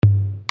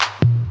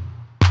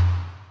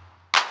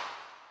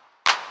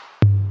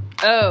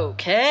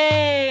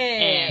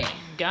Okay. And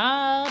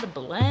God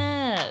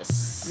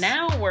bless.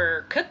 Now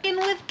we're cooking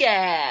with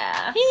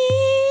gas.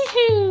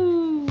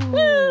 Hee-hoo. Woo!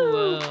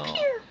 Whoa.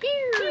 Pew,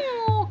 pew.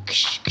 Pew.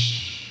 Ksh,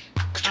 ksh.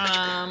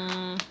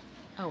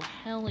 Oh,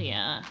 hell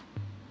yeah.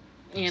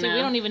 You See, know.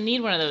 we don't even need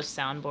one of those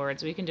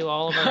soundboards. We can do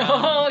all of our own.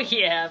 Oh,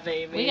 yeah,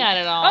 baby. We got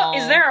it all. Oh,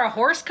 is there a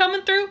horse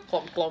coming through?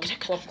 Clump, clump,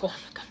 clump, clump.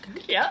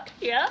 Yep.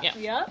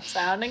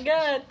 Sounding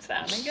good.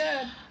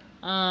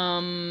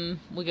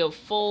 We go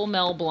full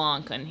Mel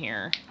Blanc on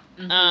here.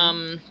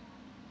 Mm-hmm.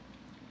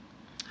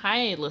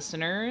 Hi,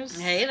 listeners.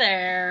 Hey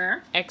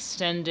there.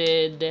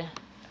 Extended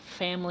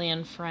family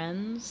and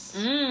friends.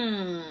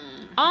 Mmm.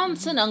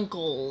 Aunts and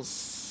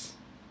uncles.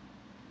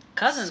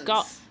 Cousins.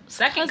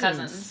 Second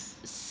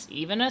cousins.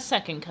 Even a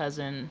second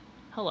cousin.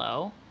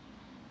 Hello.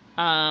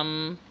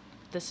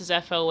 This is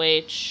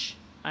FOH.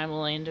 I'm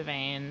Elaine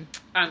Devane.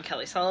 I'm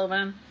Kelly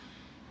Sullivan.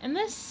 And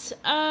this,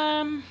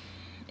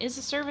 is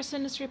a service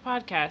industry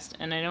podcast.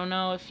 And I don't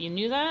know if you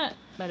knew that,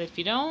 but if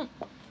you don't...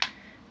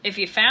 If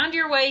you found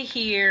your way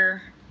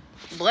here,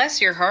 bless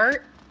your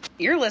heart,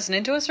 you're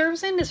listening to a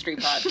service industry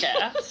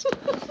podcast.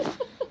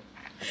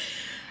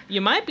 You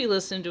might be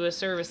listening to a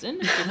service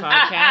industry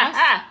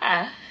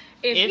podcast.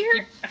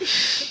 If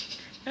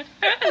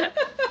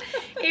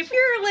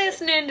you're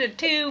listening to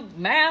two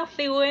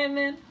mouthy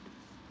women,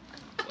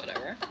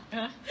 whatever.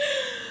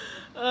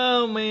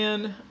 Oh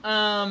man.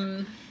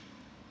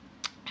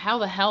 How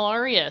the hell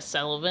are you,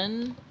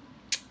 Sullivan?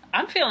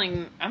 I'm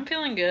feeling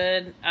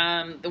good.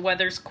 The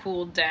weather's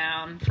cooled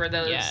down for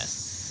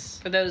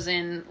those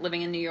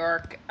living in New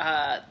York.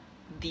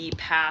 The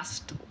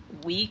past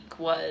week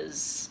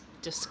was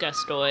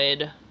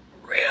Disgustoid.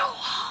 real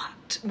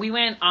hot. We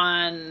went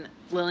on,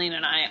 Lillian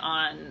and I,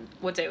 on,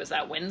 what day was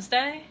that,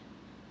 Wednesday?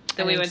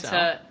 That we went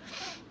to,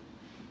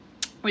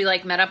 we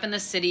met up in the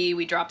city,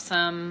 we dropped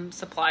some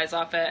supplies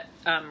off at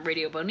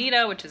Radio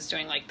Bonita, which is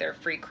doing their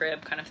free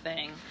crib kind of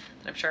thing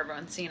that I'm sure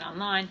everyone's seen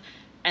online,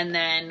 and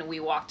then we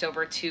walked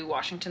over to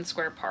Washington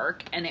Square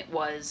Park, and it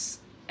was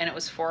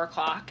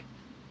 4:00.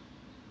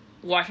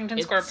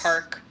 Washington Square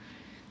Park,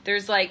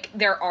 there's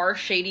there are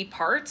shady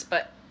parts,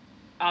 but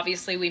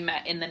obviously we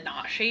met in the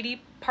not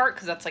shady part,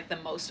 because that's the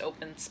most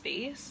open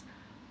space.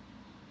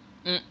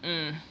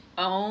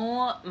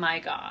 Oh my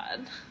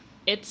god.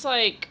 It's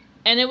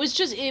and it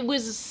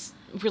was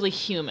really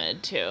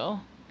humid too.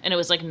 And it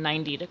was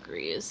 90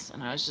 degrees.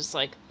 And I was just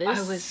this.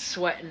 I was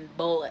sweating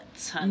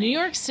bullets, honey. New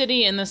York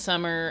City in the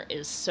summer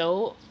is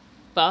so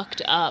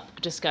fucked up,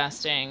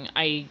 disgusting.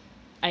 I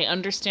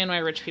understand why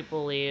rich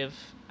people leave.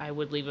 I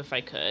would leave if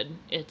I could.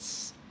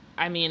 That's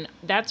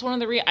one of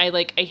the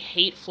I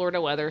hate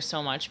Florida weather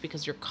so much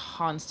because you're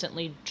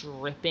constantly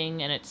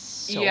dripping and it's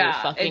so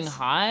fucking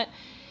hot.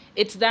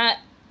 It's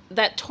that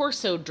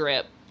torso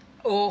drip.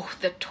 Oh,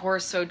 the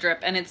torso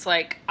drip. And it's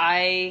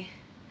I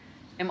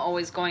am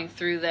always going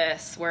through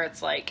this where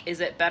it's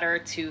is it better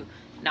to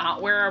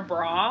not wear a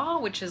bra,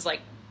 which is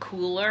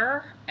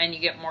cooler and you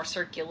get more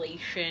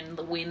circulation,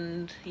 the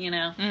wind,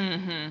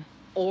 Mm-hmm.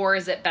 Or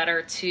is it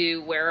better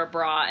to wear a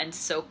bra and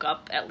soak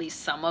up at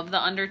least some of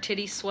the under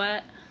titty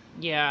sweat?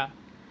 Yeah.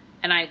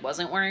 And I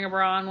wasn't wearing a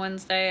bra on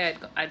Wednesday.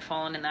 I'd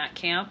fallen in that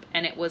camp,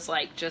 and it was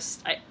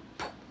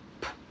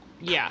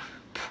yeah.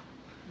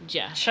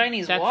 Yeah.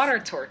 Chinese water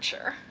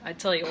torture. I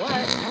tell you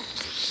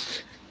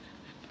what.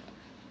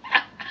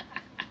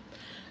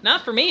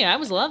 Not for me. I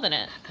was loving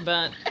it.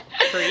 But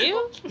for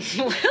you?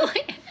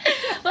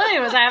 Lily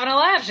was having a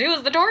laugh. She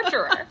was the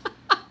torturer.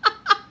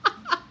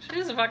 She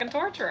was a fucking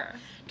torturer.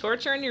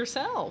 Torturing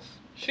yourself.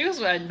 She was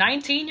a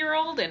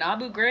 19-year-old in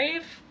Abu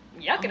Ghraib,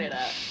 yucking it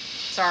up.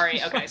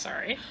 Sorry. Okay,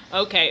 sorry.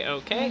 Okay.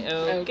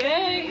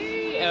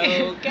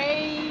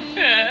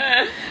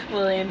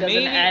 Lillian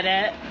doesn't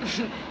edit.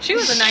 She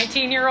was a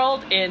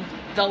 19-year-old in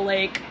the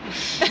lake.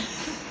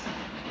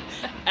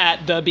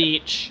 At the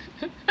beach.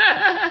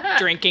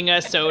 Drinking a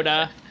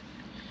soda.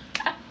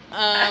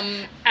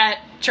 At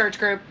church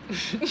group.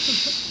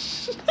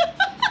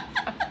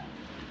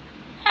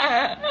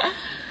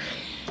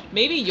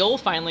 Maybe you'll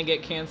finally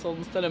get canceled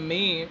instead of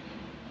me.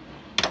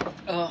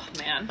 Oh,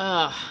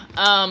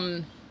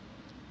 man.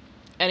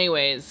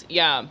 Anyways,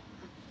 yeah.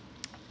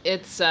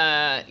 It's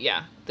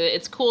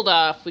it's cooled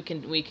off. We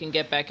can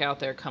get back out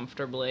there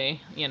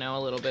comfortably, a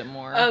little bit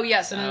more. Oh,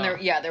 yes, and then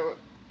there were,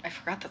 I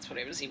forgot that's what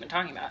I was even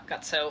talking about.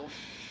 Got so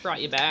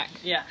brought you back.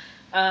 Yeah.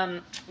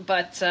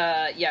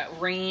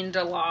 Rained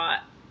a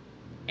lot,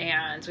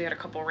 and we had a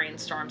couple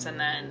rainstorms, and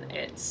then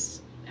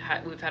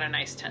we've had a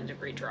nice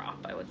 10-degree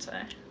drop, I would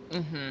say.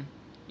 Mm-hmm.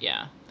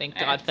 Yeah. Thank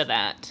God for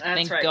that. That's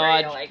thank right, God.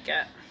 right, I like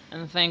it.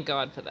 And thank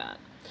God for that.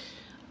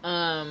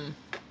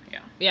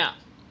 Yeah. Yeah.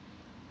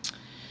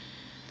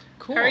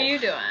 Cool. How are you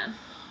doing?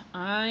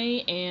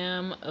 I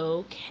am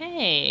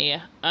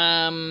okay.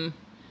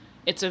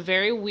 It's a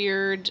very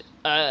weird,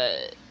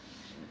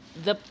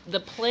 the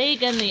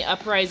plague and the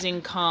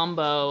uprising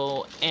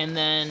combo, and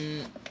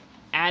then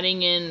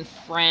adding in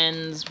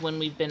friends when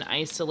we've been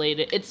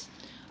isolated. It's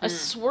a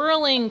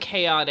swirling,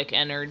 chaotic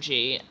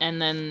energy,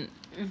 and then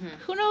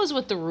who knows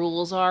what the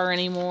rules are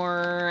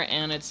anymore,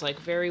 and it's, like,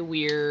 very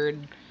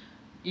weird.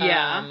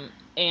 Yeah.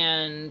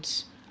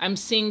 And I'm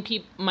seeing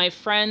my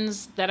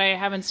friends that I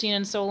haven't seen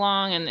in so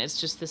long, and it's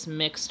just this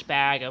mixed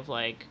bag of,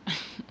 like,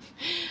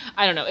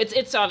 I don't know.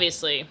 It's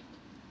obviously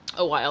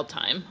a wild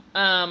time.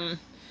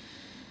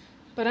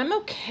 But I'm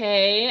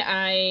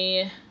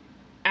okay.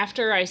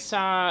 After I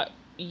saw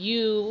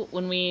you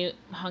when we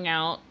hung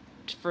out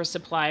for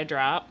Supply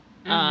Drop,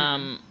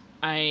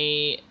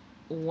 I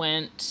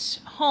went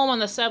home on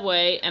the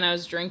subway and I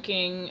was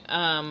drinking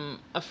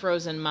a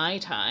frozen Mai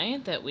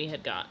Tai that we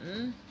had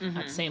gotten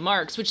at St.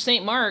 Mark's, which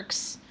St.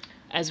 Mark's,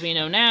 as we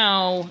know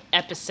now,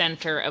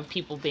 epicenter of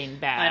people being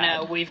bad. I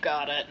know, we've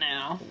got it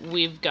now.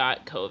 We've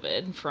got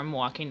COVID from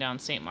walking down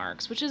St.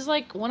 Mark's, which is,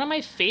 like, one of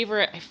my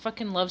favorite. I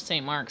fucking love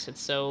St. Mark's.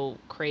 It's so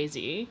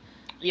crazy.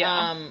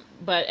 Yeah.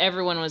 But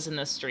everyone was in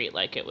the street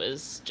like it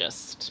was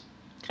just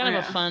kind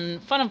of a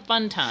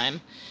fun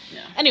time.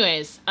 Yeah.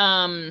 Anyways,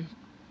 and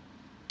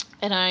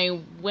I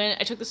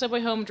took the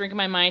subway home drinking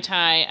my Mai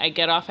Tai. I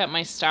get off at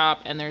my stop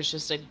and there's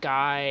just a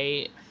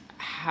guy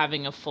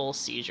having a full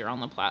seizure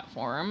on the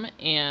platform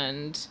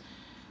and,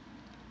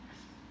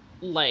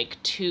 like,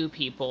 2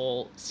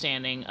 people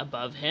standing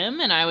above him.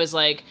 And I was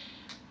like,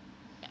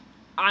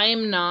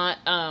 I'm not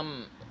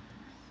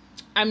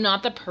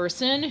the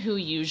person who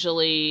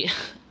usually,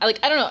 like,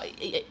 I don't know,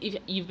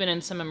 you've been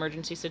in some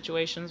emergency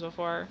situations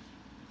before?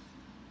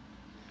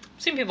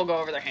 I've seen people go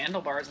over their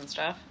handlebars and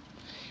stuff.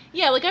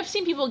 Yeah, like, I've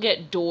seen people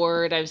get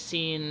doored. I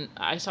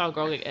saw a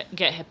girl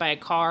get hit by a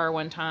car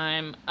one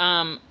time.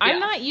 I'm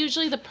not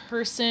usually the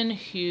person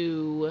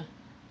who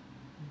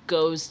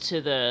goes to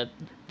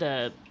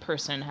the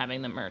person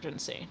having the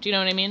emergency. Do you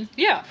know what I mean?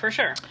 Yeah, for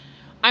sure.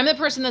 I'm the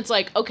person that's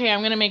like, okay, I'm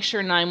going to make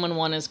sure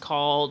 911 is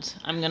called.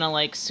 I'm going to,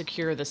 like,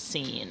 secure the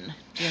scene.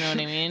 Do you know what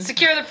I mean?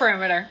 Secure the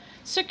perimeter.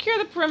 Secure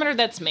the perimeter,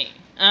 that's me.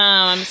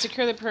 I'm a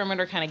secure the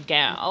perimeter kind of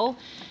gal.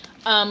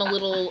 A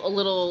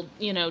little,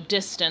 you know,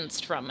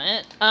 distanced from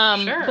it.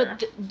 Sure.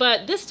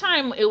 But this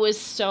time it was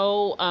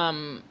so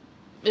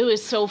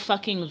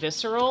fucking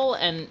visceral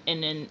and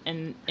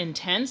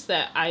intense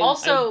that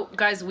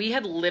guys, we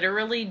had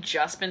literally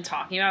just been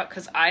talking about,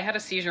 because I had a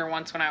seizure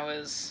once when I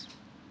was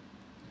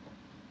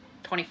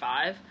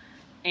 25,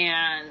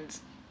 and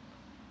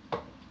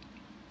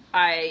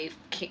I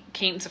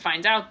came to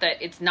find out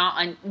that it's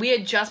not. We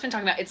had just been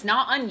talking about it's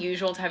not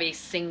unusual to have a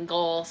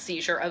single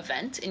seizure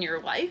event in your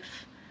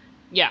life.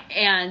 Yeah.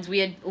 And we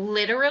had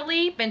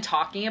literally been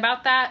talking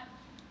about that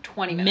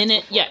 20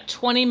 minutes before. Yeah,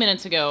 20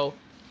 minutes ago,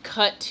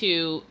 cut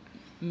to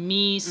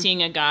me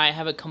seeing a guy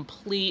have a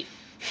complete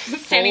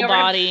full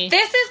body.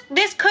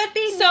 This could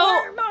be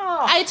normal.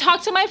 I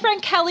talked to my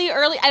friend Kelly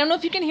early. I don't know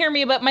if you can hear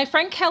me, but my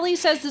friend Kelly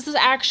says this is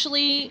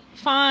actually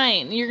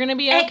fine. You're going to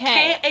be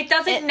okay. It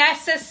doesn't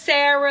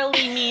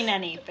necessarily mean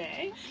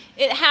anything.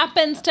 It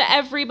happens to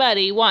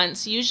everybody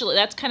once, usually.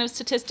 That's kind of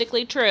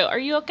statistically true. Are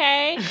you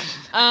okay?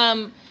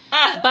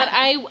 But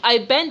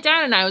I bent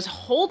down and I was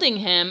holding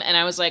him and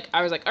I was like,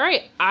 all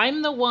right,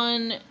 I'm the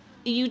one.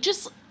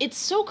 It's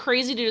so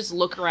crazy to just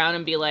look around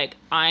and be like,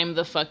 I'm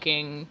the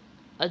fucking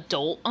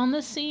adult on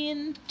the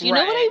scene. Do you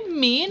know what I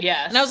mean?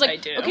 Yes, and I was like, I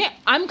do. Okay,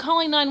 I'm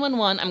calling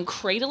 911. I'm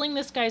cradling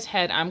this guy's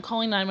head. I'm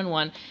calling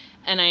 911.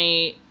 And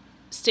I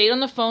stayed on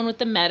the phone with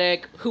the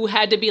medic who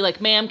had to be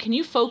like, ma'am, can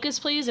you focus,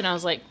 please? And I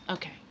was like,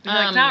 okay.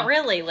 Like, not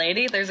really,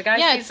 lady. There's a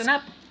guy seizing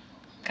up.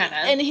 Kind of.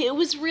 And it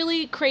was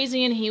really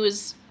crazy, and he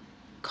was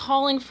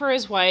calling for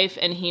his wife,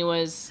 and he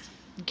was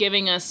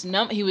giving us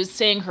he was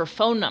saying her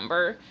phone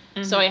number.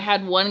 So I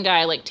had one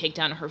guy, like, take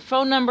down her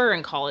phone number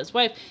and call his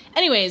wife.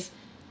 Anyways,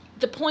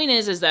 the point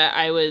is that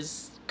I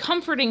was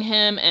comforting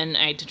him, and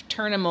I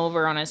turn him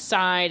over on his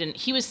side, and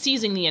he was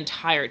seizing the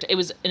entire it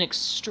was an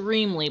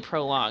extremely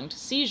prolonged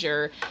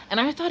seizure, and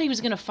I thought he was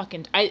gonna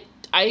fucking I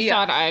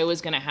thought I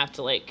was gonna have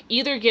to, like,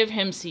 either give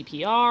him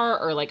CPR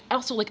or, like,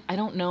 also, like, I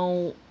don't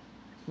know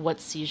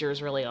what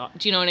seizures really are.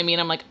 Do you know what I mean?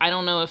 I'm like, I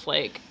don't know if,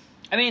 like,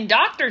 I mean,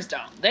 doctors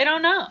don't. They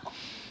don't know.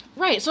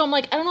 Right. So I'm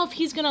like, I don't know if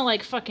he's gonna,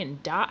 like, fucking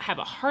die, have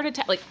a heart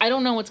attack. Like, I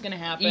don't know what's gonna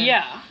happen.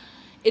 Yeah.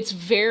 It's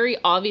very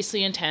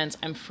obviously intense.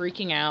 I'm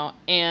freaking out.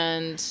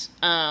 And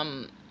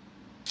then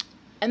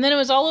it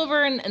was all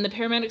over, and the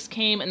paramedics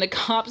came, and the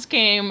cops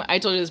came. I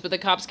told you this, but the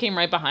cops came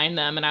right behind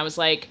them, and I was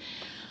like,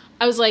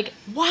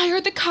 why are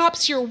the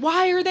cops here?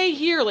 Why are they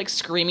here? Like,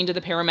 screaming to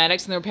the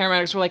paramedics, and the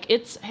paramedics were like,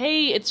 it's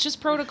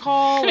just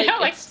protocol. Like,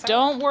 yeah,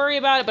 don't worry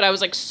about it. But I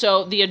was like,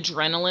 the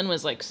adrenaline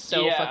was, like,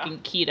 so fucking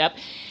keyed up.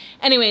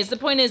 Anyways, the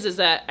point is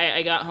that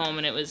I got home,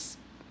 and it was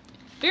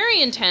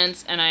very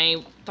intense, and I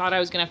thought I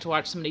was gonna have to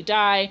watch somebody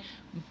die,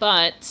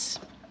 but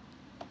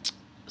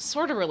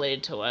sort of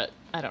related to what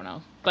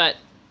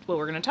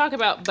we're gonna talk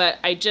about. But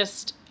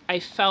I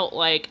felt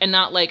like, and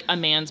not like a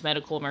man's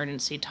medical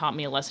emergency taught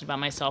me a lesson about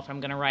myself.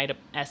 I'm going to write an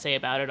essay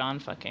about it on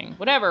fucking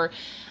whatever.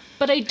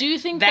 But I do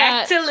think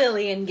back to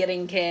Lillian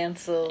getting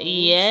canceled.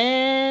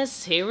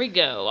 Yes, here we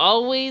go.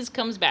 Always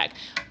comes back.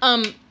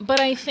 But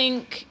I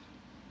think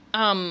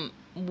from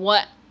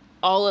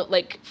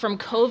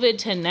COVID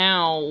to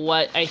now,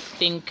 what I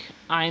think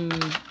I'm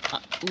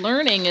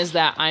learning is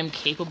that I'm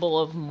capable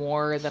of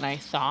more than I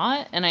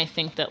thought. And I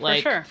think that,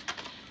 like, For sure.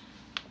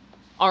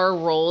 our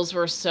roles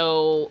were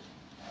so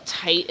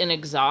tight and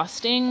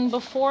exhausting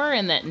before,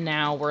 and that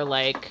now we're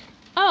like,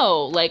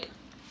 oh, like,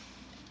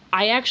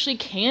 I actually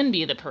can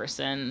be the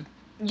person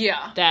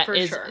that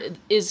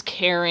is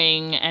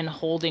caring and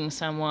holding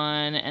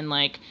someone and,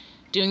 like,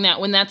 doing that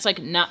when that's,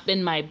 like, not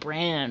been my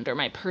brand or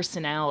my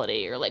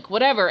personality or, like,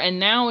 whatever. And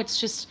now it's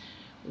just,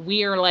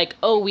 we are like,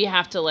 oh, we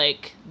have to,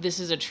 like, this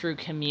is a true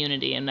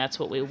community and that's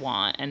what we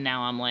want. And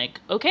now I'm like,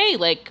 okay,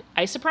 like,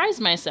 I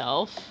surprised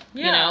myself,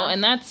 you know,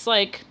 and that's,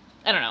 like,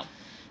 I don't know.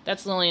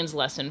 That's Lillian's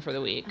lesson for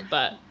the week,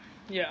 but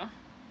yeah.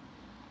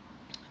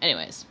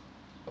 Anyways,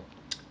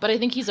 but I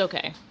think he's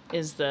okay.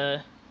 Is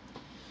the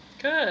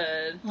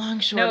good long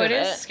short of it. No,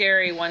 it is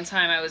scary. One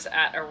time I was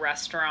at a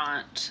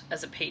restaurant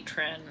as a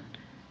patron,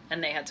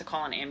 and they had to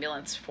call an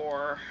ambulance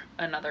for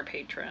another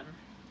patron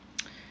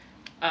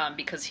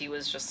because he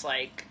was just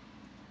like,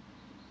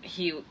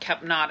 he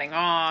kept nodding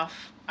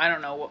off. I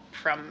don't know what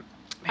from.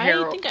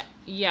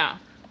 Yeah.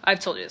 I've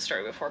told you this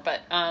story before,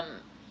 but I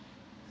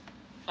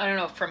don't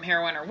know if from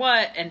heroin or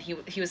what, and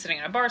he was sitting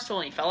on a bar stool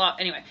and he fell off.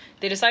 Anyway,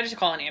 they decided to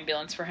call an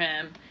ambulance for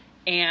him,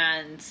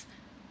 and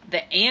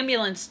the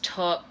ambulance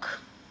took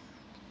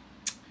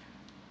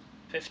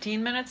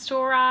 15 minutes to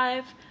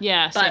arrive.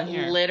 Yeah, same but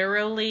here.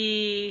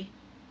 Literally,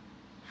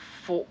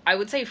 I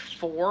would say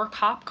 4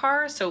 cop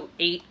cars, so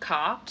 8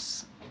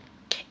 cops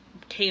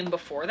came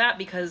before that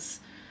because,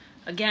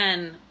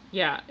 again...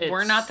 Yeah,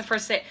 we're not the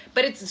first day.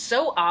 But it's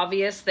so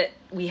obvious that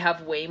we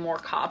have way more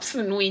cops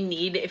than we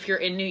need. If you're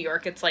in New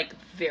York, it's, like,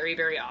 very,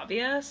 very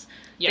obvious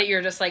that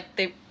you're just like,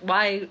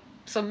 why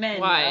so many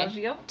of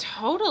you?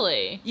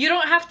 Totally. You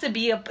don't have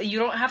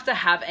to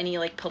have any,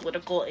 like,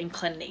 political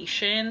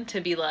inclination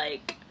to be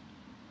like,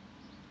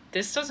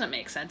 this doesn't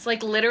make sense.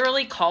 Like,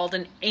 literally called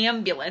an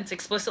ambulance.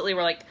 Explicitly,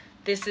 we're like,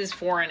 this is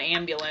for an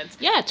ambulance.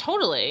 Yeah,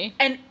 totally.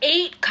 And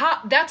 8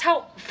 that's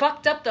how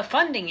fucked up the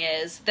funding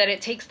is, that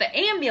it takes the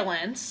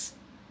ambulance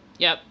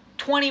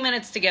 20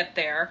 minutes to get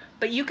there,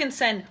 but you can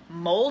send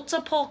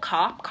multiple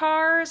cop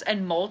cars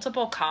and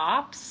multiple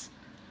cops.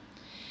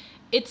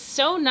 It's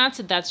so nuts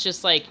that that's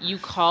just like, you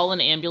call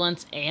an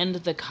ambulance and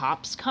the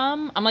cops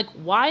come. I'm like,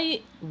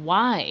 why?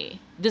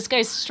 This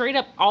guy's straight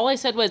up, all I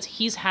said was,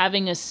 he's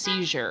having a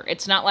seizure.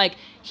 It's not like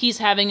he's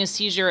having a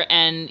seizure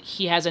and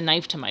he has a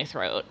knife to my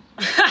throat.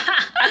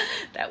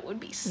 That would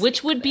be sick,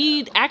 which would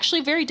be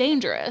actually very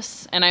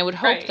dangerous. And I would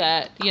hope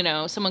that, you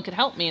know, someone could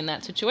help me in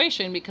that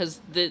situation,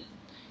 because the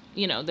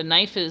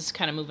knife is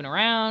kind of moving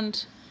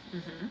around.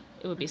 Mm-hmm.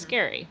 It would be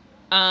scary.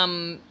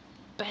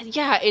 But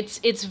yeah,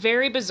 it's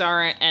very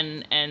bizarre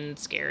and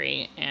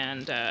scary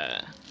and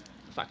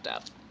fucked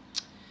up.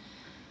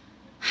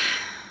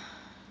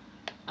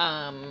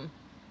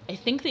 I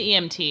think the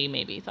EMT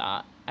maybe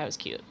thought I was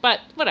cute, but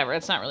whatever.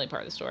 It's not really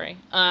part of the story.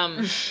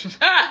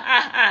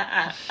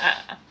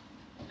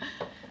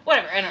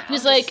 Whatever. I don't know.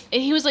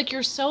 He was like,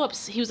 you're so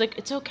upset. He was like,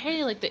 it's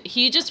okay. Like,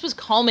 he just was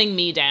calming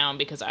me down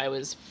because I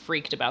was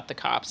freaked about the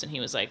cops, and he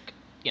was like,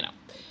 you know.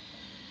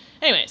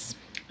 Anyways.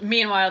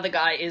 Meanwhile, the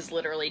guy is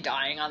literally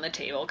dying on the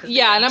table.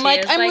 Yeah, and I'm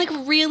like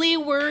really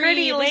worried.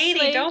 Pretty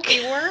lady, don't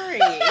be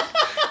worried.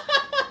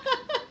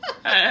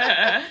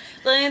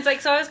 Lillian's like,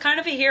 so I was kind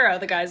of a hero.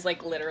 The guy's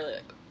like, literally,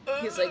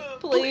 he's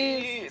like,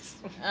 please.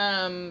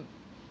 My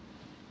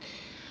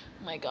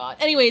God.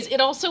 Anyways,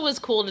 it also was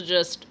cool to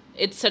just,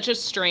 it's such a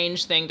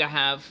strange thing to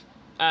have.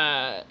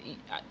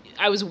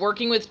 I was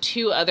working with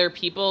 2 other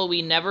people.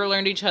 We never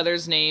learned each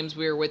other's names.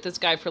 We were with this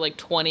guy for like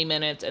 20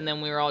 minutes, and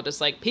then we were all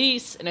just like,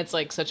 peace. And it's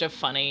like such a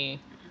funny,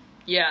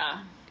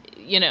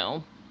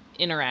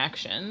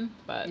 interaction.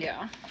 But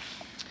yeah.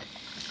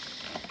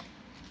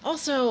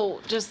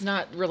 Also, just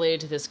not related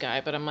to this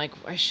guy, but I'm like,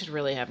 I should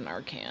really have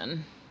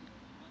Narcan.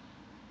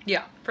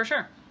 Yeah, for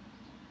sure.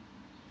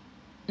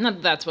 Not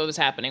that that's what was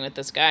happening with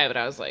this guy, but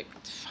I was like,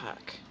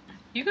 fuck.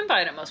 You can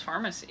buy it at most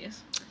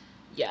pharmacies.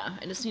 Yeah,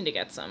 I just need to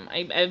get some.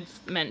 I've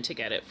meant to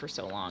get it for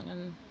so long,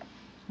 and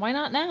why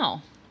not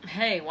now?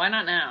 Hey, why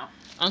not now?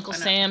 Uncle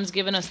Sam's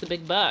giving us the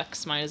big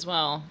bucks. Might as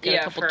well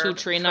get a couple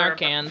 2-tree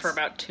Narcans. For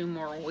about 2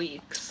 more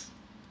weeks.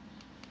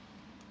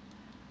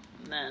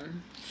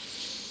 And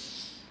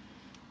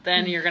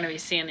then you're going to be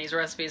seeing these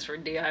recipes for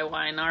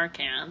DIY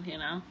Narcan, you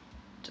know?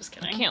 Just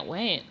kidding. I can't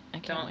wait.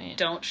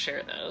 Don't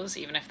share those,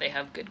 even if they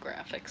have good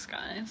graphics,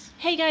 guys.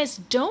 Hey, guys,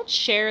 don't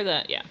share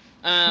the... Yeah.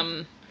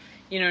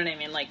 You know what I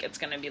mean? Like, it's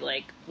going to be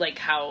like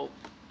how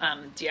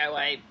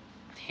DIY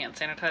hand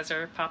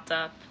sanitizer popped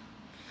up.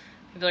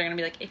 People are going to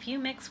be like, if you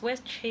mix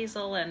witch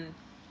hazel and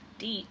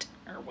DEET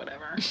or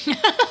whatever.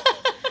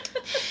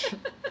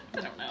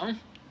 I don't know.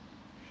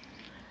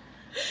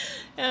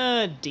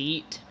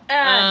 DEET.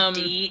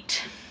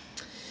 DEET.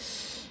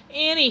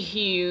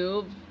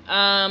 Anywho,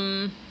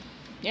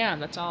 yeah,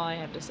 that's all I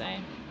have to say.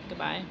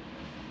 Goodbye.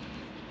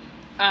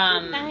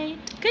 Good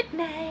night. Good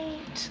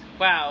night.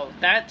 Wow,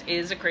 that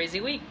is a crazy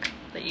week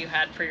that you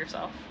had for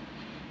yourself.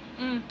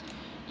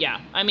 Yeah,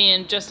 I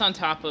mean, just on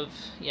top of,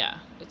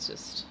 it's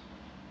just...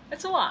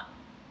 It's a lot.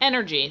 The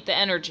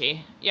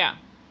energy, yeah.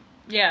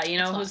 Yeah, you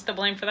know who's to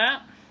blame for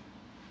that?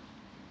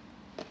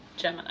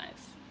 Geminis.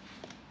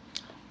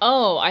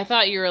 Oh, I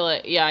thought you were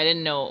like, yeah, I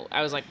didn't know.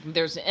 I was like,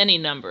 there's any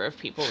number of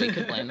people we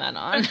could blame that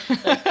on.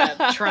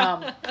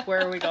 Trump.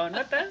 Where are we going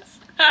with this?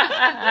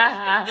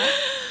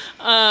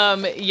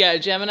 Yeah,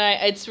 Gemini,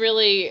 it's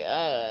really,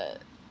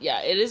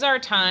 it is our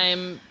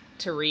time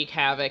to wreak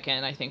havoc,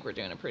 and I think we're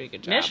doing a pretty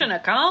good job. Mission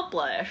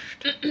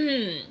accomplished.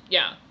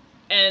 Yeah.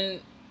 And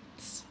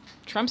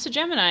Trump's a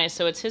Gemini,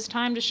 so it's his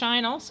time to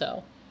shine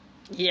also.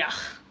 Yeah.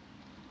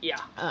 Yeah.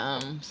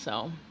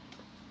 So,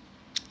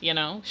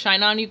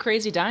 shine on, you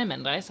crazy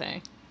diamond, I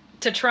say.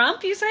 To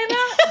Trump, you say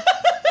that?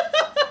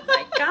 Oh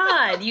my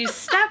God, you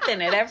step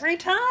in it every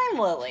time,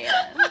 Lillian.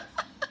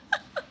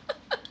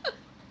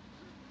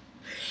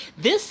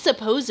 This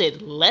supposed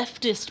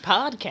leftist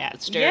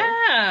podcaster.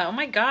 Yeah. Oh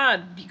my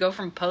God. You go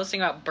from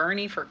posting about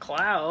Bernie for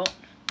clout.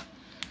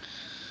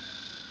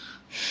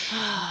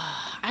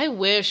 I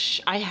wish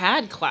I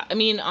had clout. I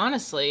mean,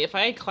 honestly, if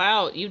I had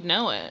clout, you'd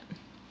know it.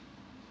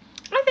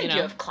 I think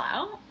you have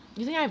clout.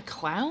 You think I have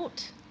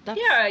clout?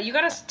 Yeah, you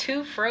got us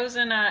 2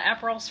 frozen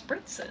Aperol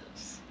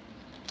spritzes.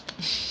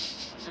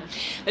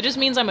 That just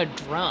means I'm a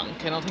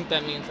drunk. I don't think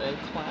that means I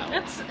have clout.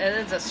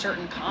 It's a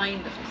certain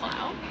kind of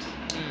clout.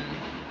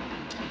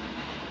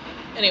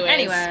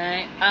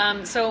 Anyway,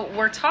 so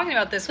we're talking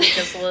about this week,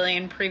 as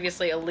Lillian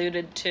previously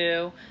alluded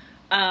to.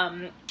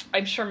 I'm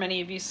sure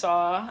many of you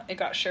saw, it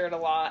got shared a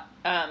lot,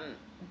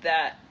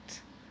 that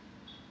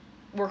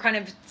we're kind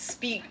of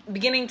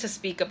beginning to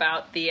speak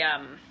about the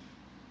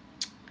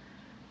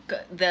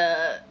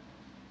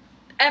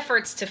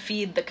efforts to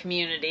feed the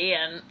community,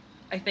 and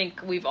I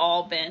think we've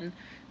all been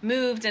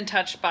moved and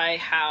touched by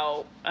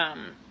how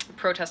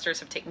protesters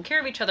have taken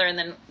care of each other. And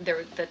then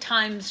the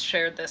Times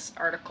shared this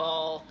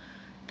article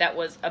that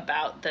was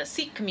about the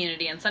Sikh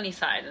community in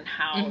Sunnyside and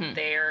how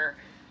they're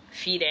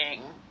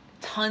feeding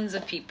tons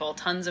of people,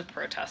 tons of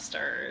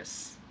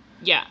protesters.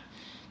 Yeah.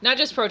 Not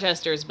just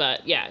protesters,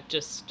 but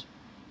just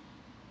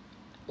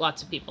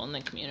lots of people in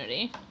the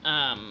community,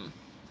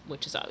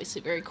 which is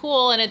obviously very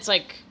cool. And it's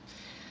like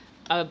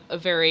a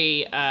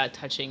very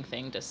touching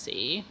thing to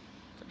see,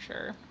 for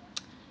sure,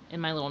 in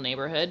my little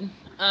neighborhood.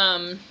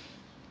 In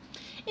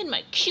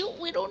my cute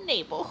little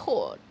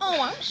neighborhood.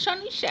 Oh, I'm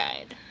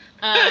Sunnyside.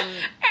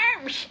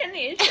 I'm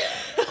Sunnyside.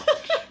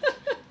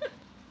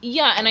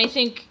 Yeah, and I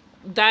think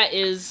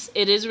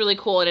it is really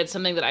cool, and it's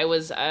something that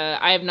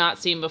I have not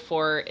seen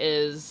before,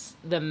 is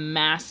the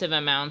massive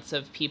amounts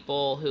of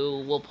people who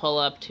will pull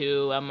up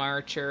to a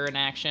march or an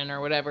action or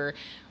whatever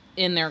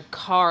in their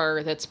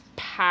car that's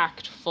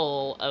packed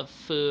full of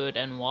food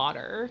and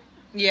water.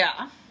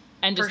 Yeah.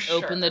 And just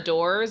open the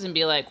doors and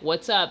be like,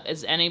 "What's up?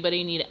 Does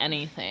anybody need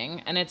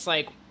anything?" And it's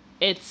like,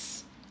 it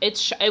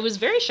was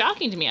very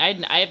shocking to me.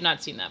 I have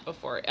not seen that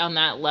before on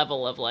that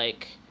level of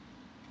like,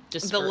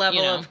 the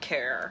level of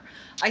care.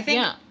 I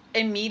think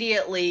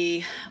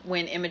immediately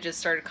when images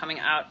started coming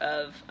out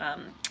of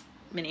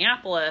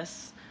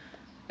Minneapolis,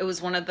 it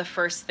was one of the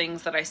first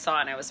things that I saw,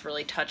 and I was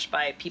really touched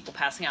by people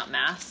passing out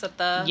masks at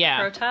the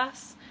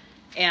protests,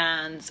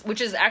 and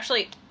which is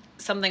actually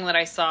something that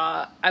I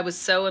saw. I was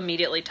so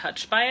immediately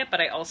touched by it,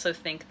 but I also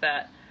think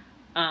that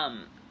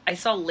I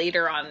saw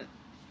later on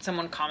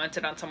someone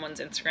commented on someone's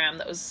Instagram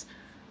that was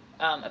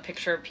a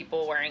picture of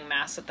people wearing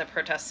masks at the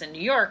protests in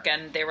New York,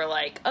 and they were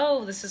like,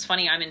 "Oh, this is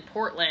funny. I'm in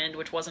Portland,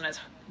 which wasn't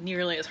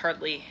nearly as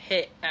hardly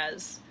hit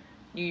as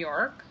New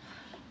York."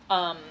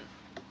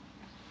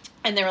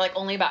 And they were like,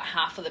 only about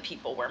half of the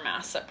people wear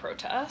masks at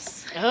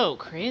protests. Oh,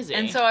 crazy.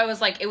 And so I was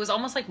like, it was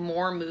almost like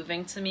more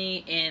moving to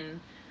me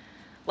in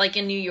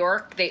New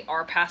York, they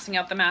are passing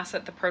out the masks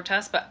at the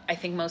protests, but I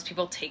think most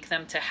people take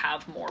them to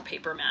have more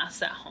paper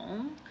masks at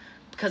home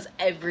because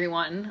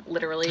everyone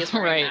literally is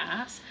wearing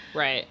masks.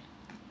 Right.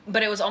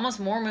 But it was almost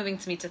more moving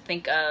to me to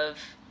think of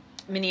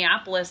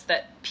Minneapolis,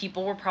 that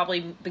people were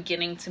probably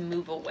beginning to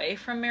move away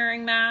from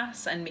wearing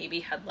masks and maybe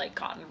had like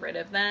gotten rid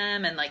of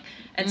them, and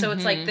so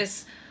it's like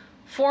this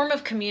form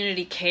of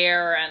community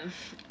care, and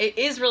it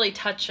is really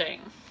touching.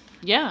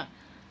 Yeah.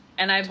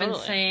 And I've been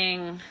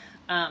saying,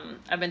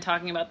 I've been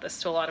talking about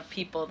this to a lot of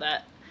people,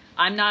 that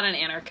I'm not an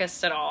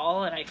anarchist at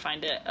all, and I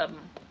find it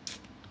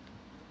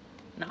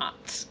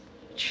not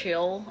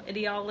chill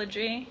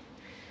ideology.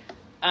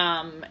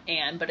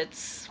 But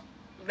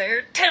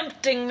they're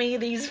tempting me,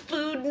 these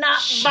food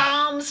not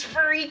bombs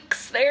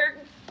freaks. They're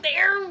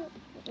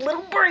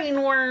little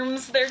brain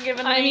worms they're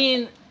giving me. I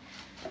mean,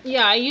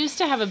 yeah, I used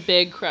to have a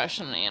big crush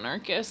on an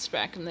anarchist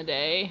back in the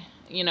day,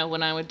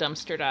 when I would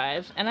dumpster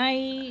dive, and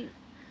I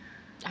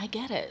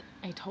get it.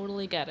 I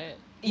totally get it.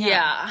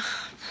 Yeah.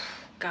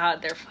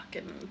 God, they're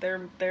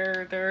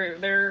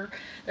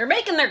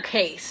making their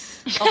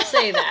case. I'll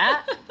say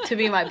that to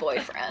be my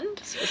boyfriend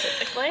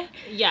specifically.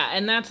 Yeah,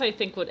 and that's, I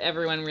think, what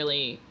everyone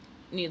really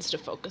needs to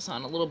focus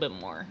on a little bit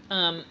more.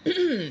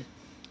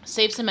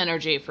 Save some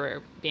energy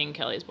for being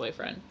Kelly's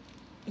boyfriend.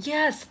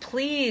 Yes,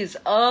 please.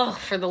 Oh,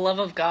 for the love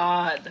of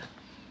God.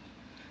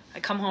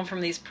 I come home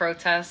from these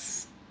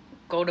protests,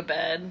 go to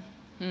bed.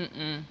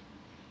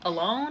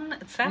 alone.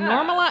 It's sad.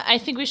 I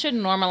think we should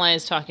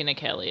normalize talking to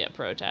Kelly at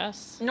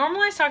protests.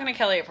 Normalize talking to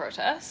Kelly at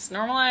protests.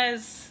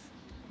 Normalize,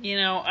 a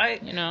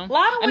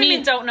lot of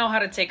women don't know how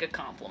to take a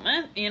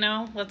compliment,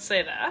 let's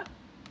say that.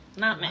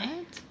 Not what?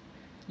 me.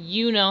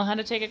 You know how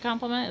to take a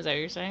compliment? Is that what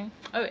you're saying?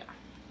 Oh, yeah.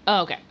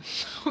 Oh, okay.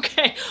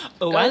 Okay.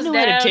 Oh, I know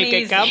how to take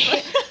easy. a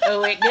compliment.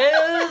 Oh, it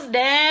goes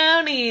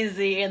down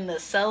easy in the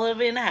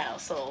Sullivan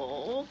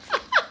household.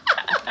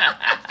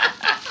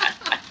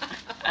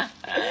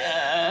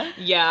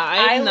 Yeah,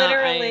 I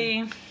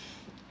literally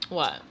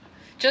what?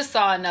 Just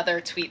saw another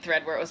tweet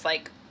thread where it was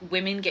like,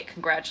 women get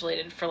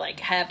congratulated for like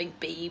having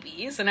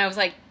babies, and I was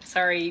like,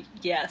 sorry,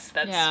 yes,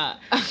 that's a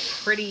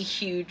pretty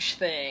huge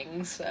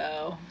thing,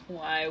 so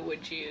why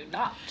would you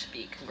not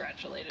be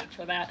congratulated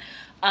for that?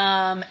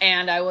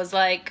 And I was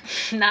like,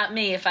 not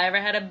me. If I ever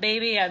had a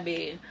baby, I'd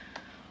be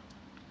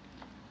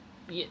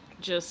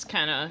just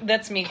kind of.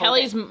 That's me.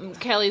 Kelly's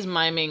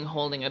miming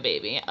holding a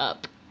baby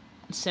up,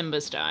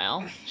 Simba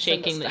style,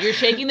 You're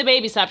shaking the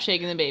baby. Stop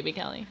shaking the baby,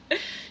 Kelly.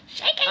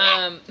 Shaking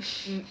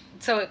it.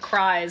 So it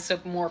cries, so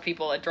more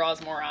people, it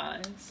draws more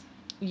eyes.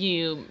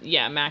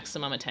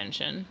 Maximum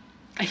attention.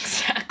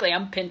 Exactly.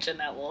 I'm pinching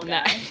that little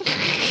guy.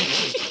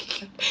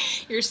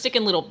 You're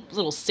sticking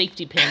little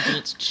safety pins in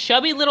its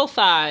chubby little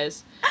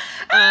thighs.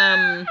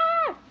 I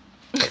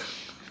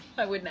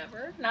would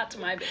never. Not to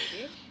my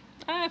baby.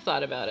 I've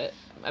thought about it.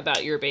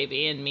 About your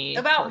baby and me.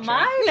 About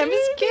my baby? I'm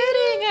just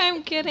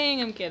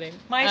kidding. I'm kidding.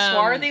 My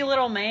swarthy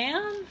little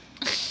man?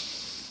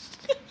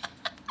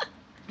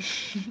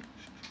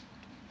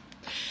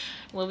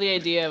 Love the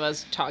idea of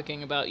us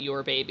talking about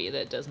your baby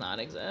that does not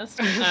exist.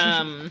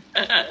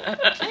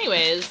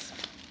 Anyways.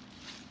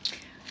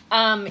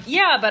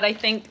 Yeah, but I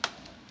think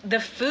the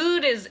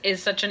food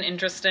is such an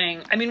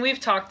interesting... I mean,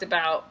 we've talked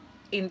about,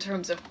 in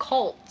terms of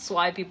cults,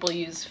 why people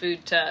use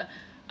food to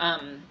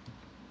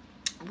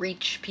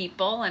reach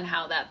people, and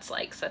how that's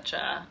like such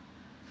a...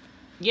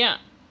 Yeah.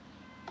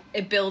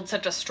 It builds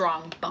such a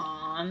strong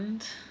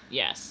bond.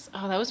 Yes.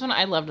 Oh, that was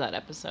I loved that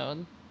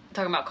episode.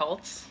 Talking about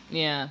cults?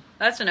 Yeah.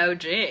 That's an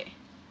OG.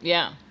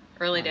 Yeah.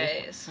 Early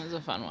days. That was a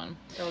fun one.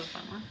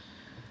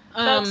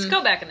 Folks,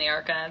 go back in the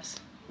archives.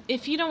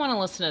 If you don't want to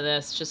listen to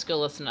this, just go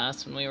listen to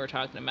us when we were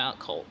talking about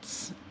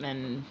cults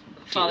and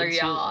Father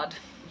Yod.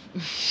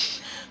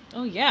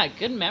 Oh yeah,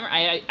 good memory.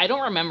 I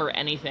don't remember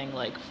anything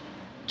like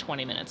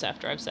 20 minutes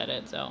after I've said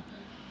it, so.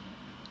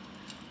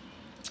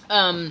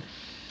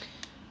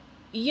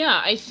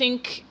 Yeah, I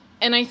think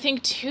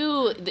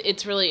too,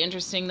 it's really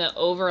interesting the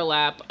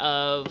overlap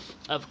of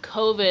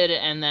COVID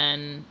and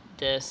then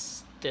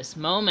this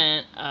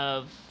moment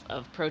of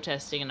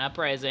protesting and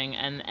uprising,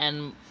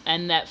 and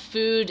that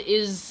food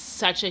is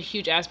such a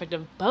huge aspect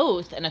of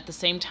both, and at the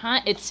same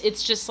time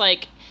it's just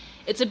like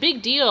it's a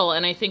big deal,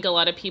 and I think a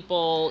lot of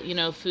people,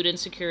 food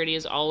insecurity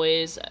is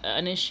always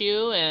an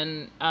issue,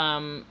 and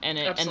then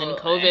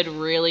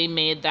COVID really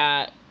made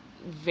that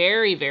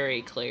very,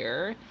 very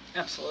clear.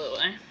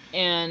 Absolutely.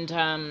 And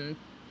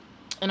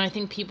I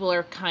think people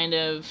are kind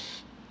of,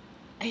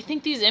 I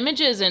think these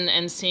images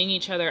and seeing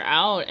each other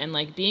out and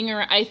like being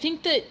around, I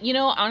think that,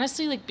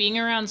 honestly, like being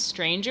around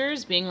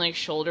strangers, being like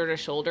shoulder to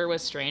shoulder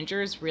with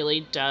strangers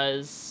really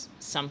does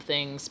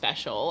something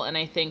special. And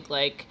I think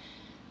like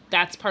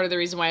that's part of the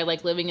reason why I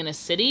like living in a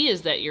city,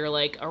 is that you're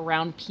like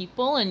around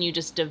people and you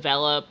just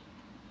develop,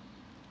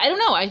 I don't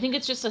know, I think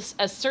it's just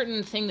a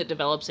certain thing that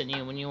develops in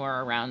you when you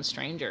are around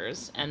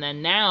strangers. And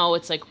then now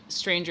it's like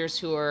strangers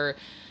who are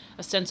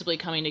ostensibly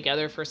coming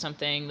together for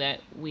something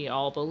that we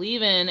all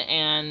believe in,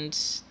 and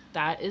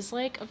that is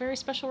like a very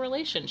special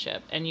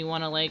relationship, and you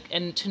want to like,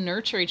 and to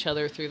nurture each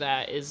other through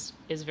that is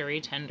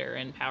very tender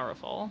and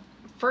powerful.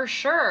 For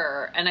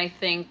sure. And I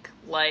think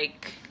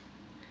like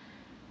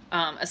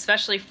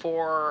especially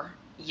for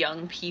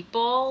young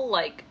people,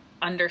 like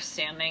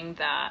understanding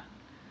that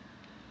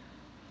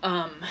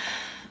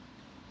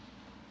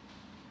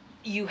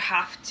you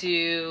have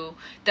to,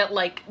 that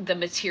like the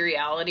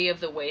materiality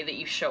of the way that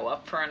you show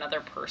up for another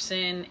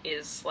person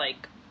is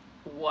like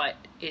what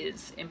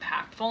is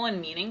impactful and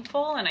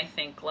meaningful. And I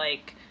think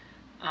like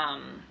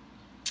I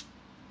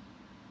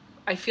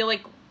feel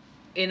like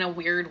in a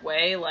weird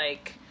way,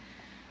 like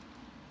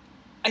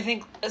I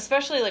think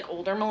especially like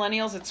older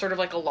millennials, it's sort of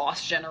like a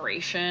lost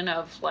generation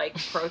of like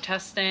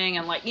protesting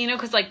and like,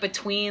 because like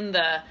between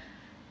the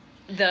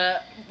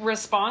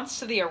response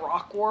to the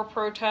Iraq War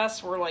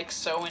protests were like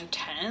so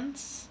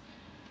intense,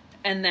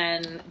 and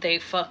then they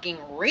fucking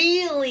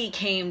really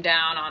came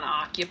down on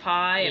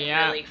Occupy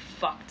and really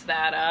fucked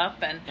that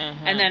up,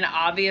 and then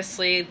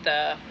obviously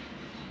the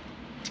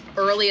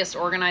earliest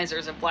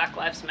organizers of Black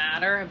Lives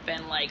Matter have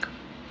been like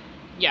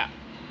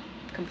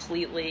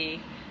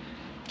completely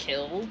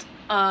killed.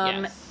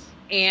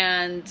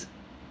 And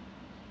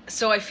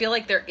so I feel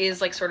like there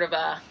is like sort of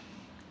a,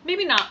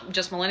 maybe not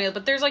just millennial,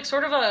 but there's like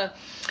sort of a,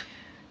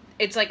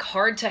 it's like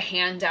hard to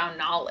hand down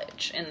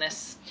knowledge in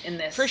this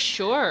for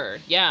sure.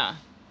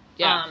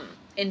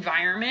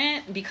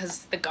 Environment,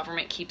 because the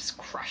government keeps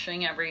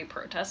crushing every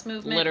protest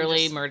movement,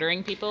 literally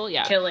murdering people,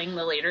 killing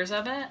the leaders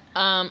of it.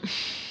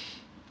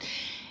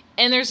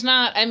 And there's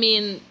not, I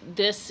mean,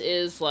 this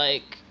is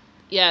like,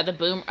 yeah,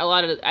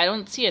 I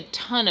don't see a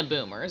ton of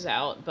boomers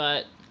out,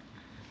 but,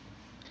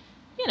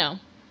 you know.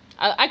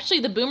 Actually,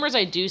 the boomers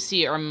I do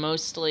see are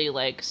mostly,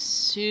 like,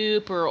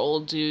 super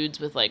old dudes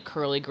with, like,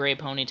 curly gray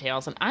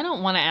ponytails, and I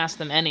don't want to ask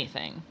them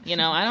anything. You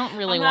know, I don't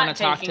really want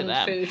to talk to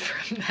them. Food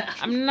from them.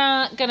 I'm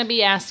not going to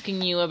be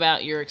asking you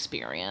about your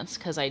experience,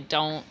 because I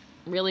don't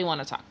really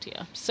want to talk to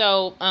you.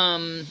 So,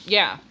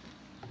 yeah.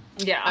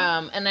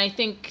 Yeah. And I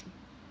think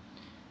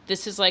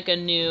this is, like, a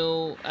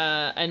new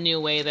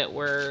way that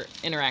we're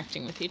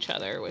interacting with each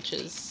other, which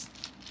is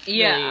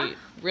really,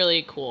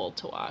 really cool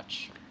to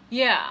watch.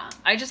 Yeah,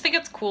 I just think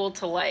it's cool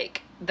to,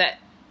 like, that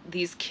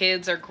these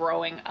kids are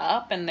growing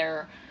up and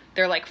their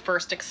like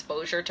first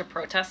exposure to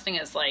protesting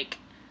is like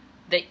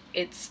that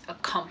it's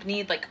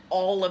accompanied, like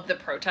all of the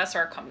protests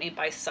are accompanied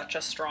by such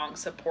a strong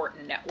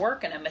support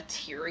network and a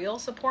material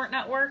support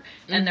network,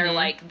 and they're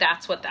like,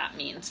 that's what that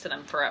means to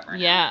them forever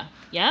now.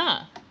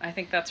 Yeah. I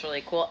think that's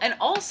really cool. And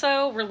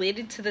also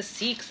related to the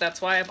Sikhs,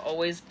 that's why I've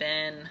always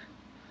been,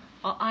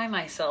 well, I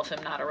myself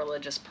am not a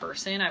religious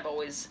person. I've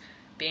always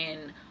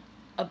been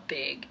a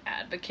big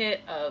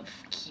advocate of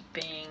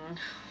keeping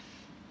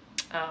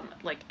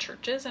like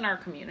churches in our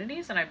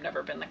communities, and I've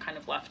never been the kind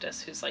of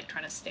leftist who's like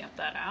trying to stamp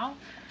that out.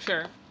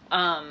 Sure.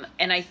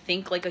 And I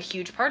think like a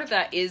huge part of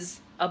that is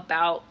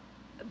about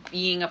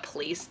being a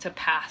place to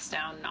pass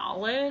down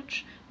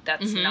knowledge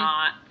that's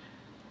not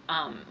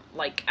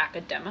like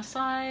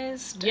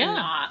academicized and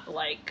not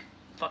like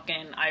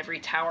fucking ivory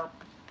tower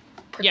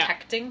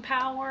protecting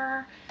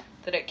power,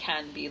 that it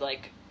can be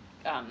like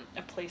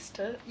a place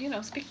to, you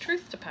know, speak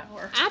truth to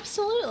power.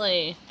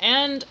 Absolutely.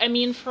 And I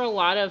mean, for a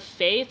lot of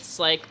faiths,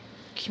 like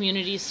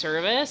community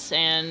service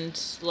and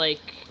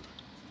like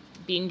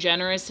being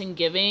generous and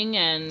giving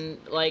and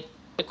like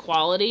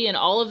equality and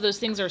all of those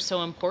things are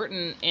so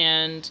important.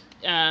 And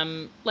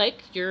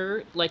like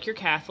your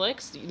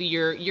Catholics,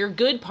 your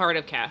good part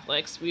of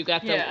Catholics, we've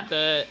got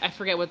the I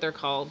forget what they're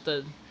called,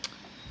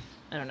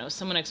 I don't know,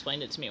 someone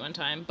explained it to me one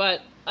time,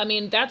 but I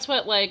mean, that's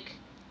what, like,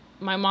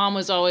 my mom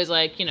was always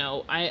like, you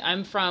know,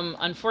 I'm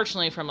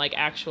unfortunately from like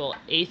actual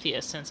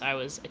atheist since I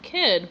was a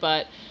kid,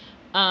 but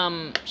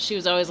she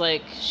was always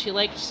like, she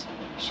liked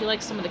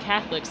some of the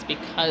Catholics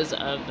because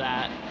of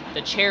that,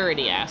 the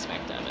charity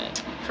aspect of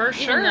it. For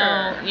sure. Even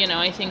though, you know,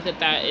 I think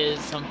that is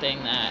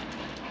something that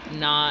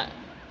not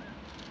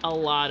a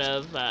lot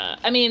of,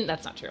 I mean,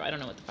 that's not true. I don't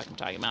know what the fuck I'm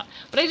talking about.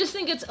 But I just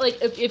think it's like,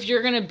 if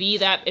you're going to be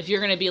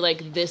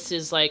like, this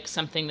is like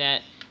something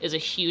that is a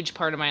huge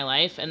part of my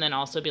life, and then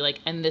also be like,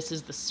 and this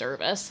is the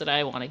service that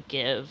I want to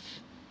give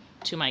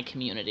to my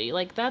community.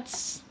 Like,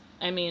 that's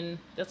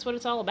what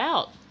it's all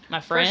about. My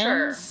friends. For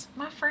sure.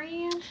 My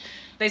friends.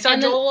 They saw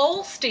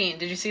Joel Osteen.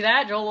 Did you see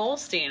that? Joel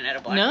Osteen at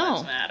a Black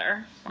Lives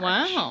Matter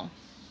march. Wow.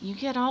 You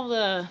get all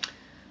the...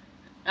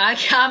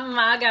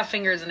 I got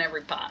fingers in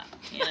every pot,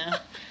 you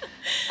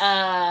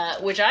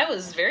know? Which I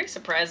was very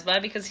surprised by,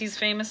 because he's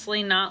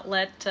famously not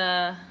let,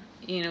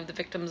 you know, the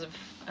victims of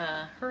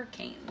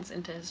hurricanes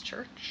into his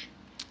church.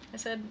 I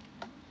said,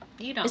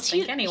 you don't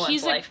think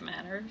anyone's life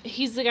matters.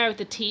 He's the guy with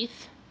the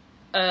teeth?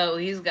 Oh,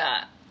 he's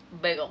got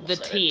big ol'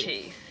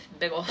 teeth.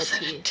 Big ol'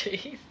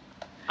 teeth.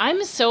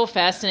 I'm so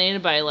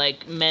fascinated by,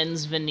 like,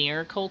 men's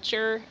veneer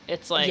culture.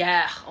 It's like...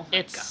 Yeah. Oh my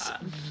it's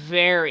God.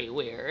 very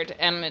weird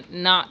and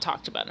not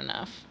talked about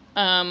enough.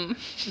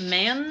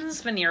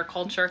 Man's veneer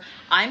culture.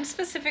 I'm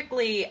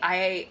specifically...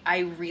 I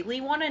really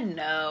want to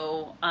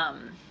know...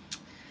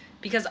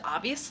 because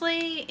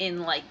obviously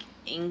in, like,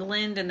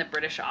 England and the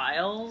British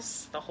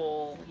Isles, the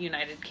whole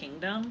United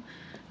Kingdom,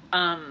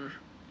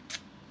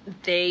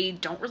 they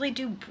don't really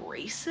do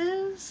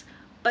braces,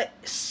 but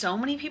so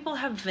many people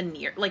have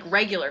veneer, like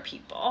regular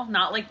people,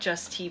 not like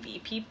just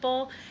TV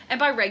people. And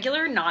by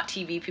regular, not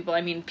TV people,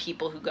 I mean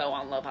people who go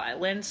on Love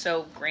Island,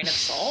 so grain of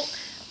salt.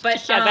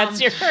 But yeah,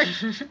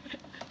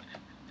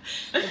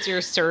 that's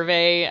your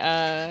survey,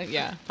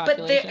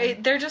 population.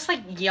 But they're just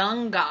like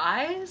young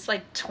guys,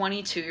 like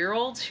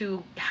 22-year-olds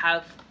who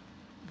have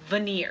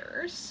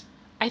veneers.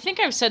 I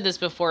think I've said this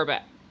before,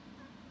 but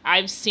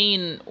I've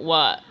seen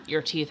what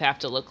your teeth have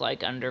to look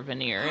like under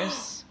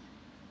veneers.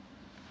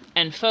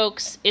 And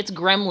folks, it's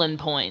gremlin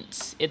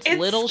points. It's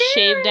little scary.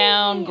 shaved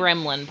down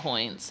gremlin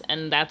points,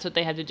 and that's what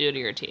they have to do to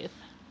your teeth.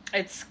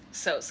 It's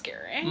so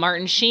scary.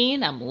 Martin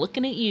Sheen, I'm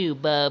looking at you,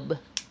 bub.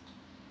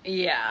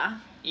 Yeah.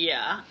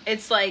 Yeah.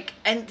 It's like,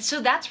 and so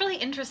that's really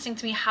interesting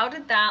to me. How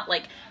did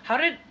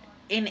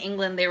in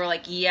England they were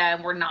like, yeah,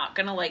 we're not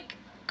gonna like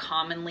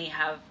commonly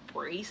have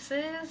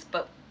braces,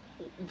 but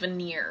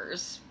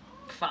veneers,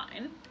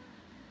 fine.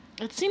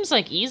 It seems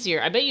like easier.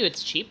 I bet you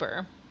it's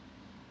cheaper.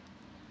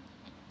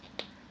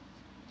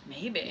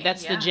 Maybe.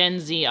 That's the Gen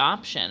Z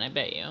option, I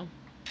bet you.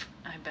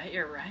 I bet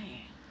you're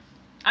right.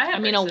 I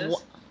have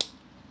braces.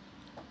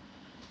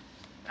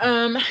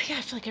 Yeah,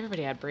 I feel like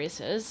everybody had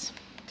braces.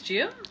 Did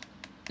you?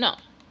 No.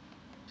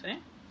 See?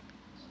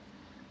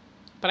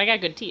 But I got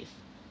good teeth.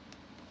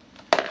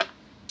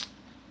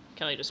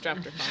 Kelly just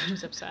dropped her phone.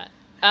 She's upset.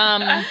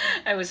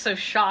 I was so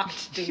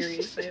shocked to hear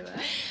you say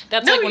that.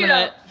 That's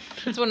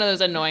it's one of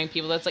those annoying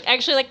people that's like,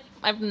 actually, like,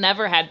 I've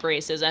never had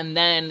braces, and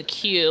then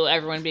cue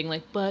everyone being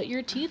like, but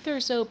your teeth are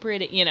so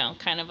pretty, you know,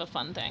 kind of a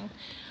fun thing.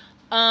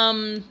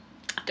 Don't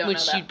know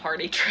that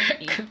party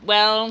trick.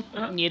 Well,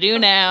 you do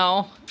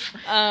now.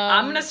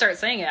 I'm gonna start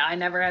saying it. I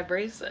never had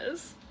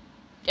braces.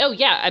 Oh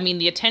yeah, I mean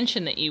the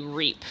attention that you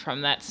reap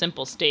from that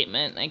simple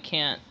statement, I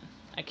can't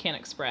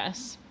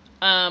express.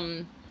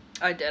 I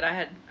did.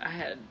 I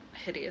had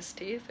hideous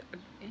teeth.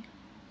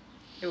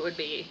 It would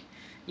be.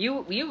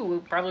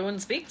 You probably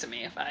wouldn't speak to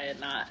me if I had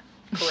not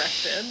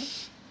corrected.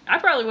 I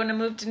probably wouldn't have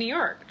moved to New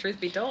York, truth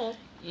be told.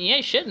 Yeah,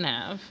 you shouldn't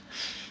have.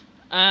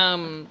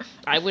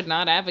 I would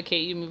not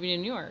advocate you moving to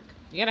New York.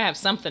 You gotta have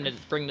something to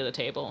bring to the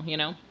table, you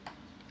know?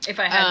 If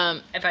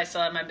I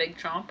still had my big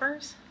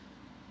chompers?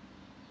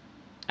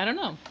 I don't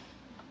know.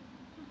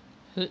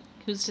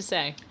 Who's to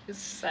say? Who's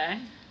to say?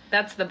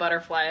 That's the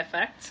butterfly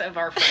effect of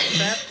our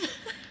friendship.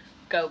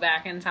 Go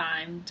back in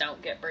time,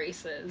 don't get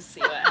braces,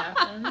 see what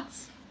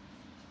happens.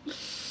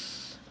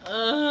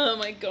 Oh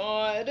my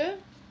god.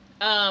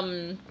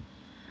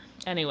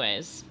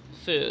 Anyways,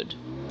 food.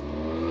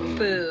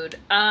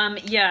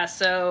 Yeah,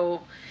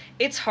 so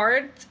it's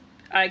hard.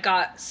 I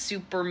got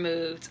super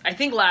moved. I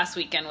think last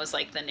weekend was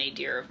like the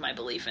nadir of my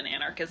belief in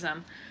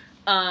anarchism.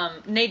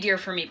 Nadir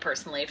for me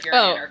personally. If you're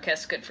an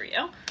anarchist, good for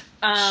you.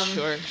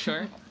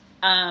 Sure.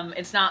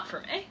 It's not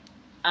for me.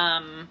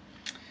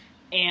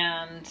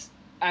 And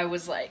I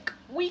was like,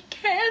 we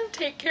can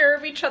take care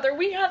of each other.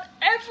 We have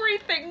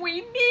everything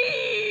we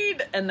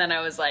need. And then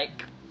I was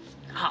like,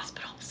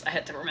 hospitals. I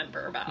had to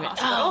remember about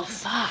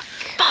hospitals. Oh,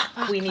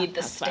 fuck. We need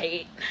the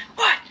state.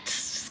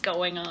 What's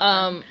going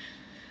on?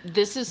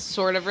 This is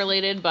sort of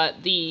related,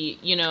 but the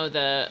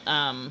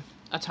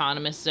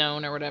autonomous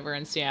zone or whatever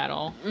in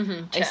Seattle.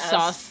 Mm-hmm.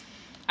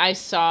 I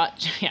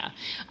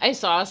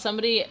saw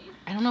somebody,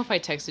 I don't know if I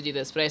texted you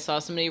this, but I saw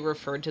somebody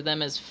referred to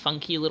them as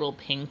funky little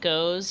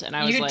pinkos, and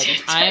I was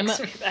like, I'm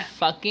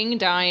fucking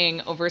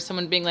dying over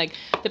someone being like,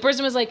 the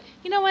person was like,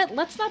 you know what,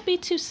 let's not be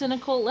too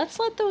cynical, let's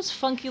let those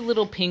funky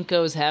little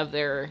pinkos have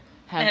their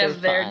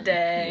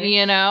day,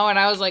 you know? And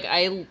I was like,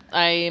 I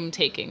am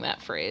taking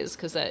that phrase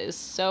because that is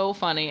so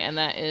funny, and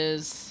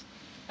that's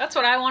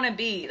what I want to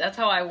be. That's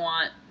how I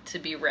want to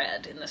be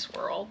read in this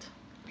world.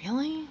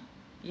 Really?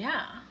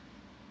 Yeah.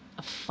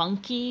 A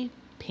funky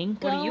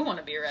pinko? What do you want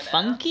to be read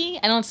funky?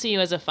 I don't see you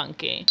as a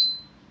funky.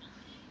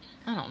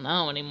 I don't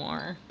know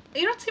anymore.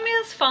 You don't see me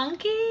as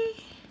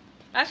funky?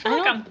 I feel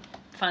like I'm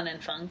fun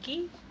and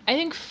funky. I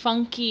think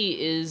funky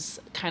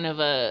is kind of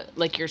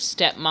like your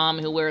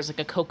stepmom who wears like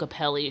a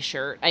Cocapelli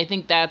shirt. I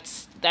think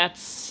that's.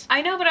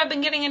 I know, but I've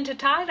been getting into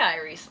tie-dye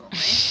recently.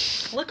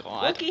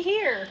 Looky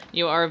here.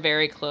 You are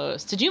very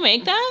close. Did you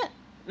make that?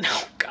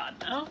 No, God,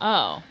 no.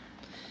 Oh.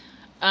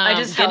 I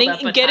just held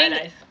up a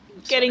tie-dye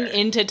Getting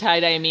into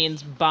tie-dye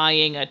means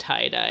buying a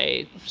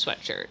tie-dye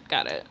sweatshirt.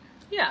 Got it.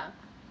 Yeah.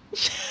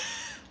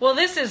 Well,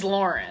 this is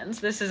Lauren's.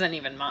 This isn't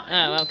even mine.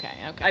 Oh, okay.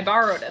 I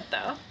borrowed it,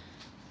 though.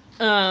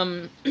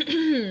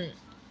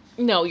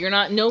 No, you're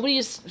not.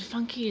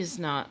 Funky is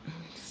not.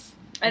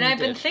 And I've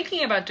been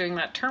thinking about doing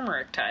that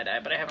turmeric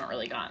tie-dye, but I haven't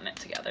really gotten it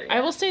together yet.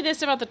 I will say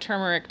this about the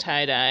turmeric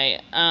tie-dye.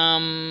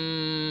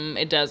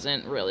 It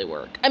doesn't really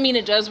work. I mean,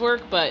 it does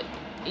work, but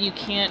you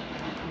can't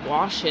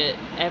wash it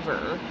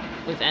ever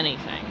with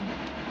anything.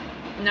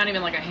 Not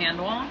even like a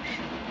hand wash?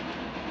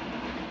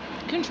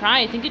 You can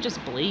try. I think it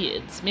just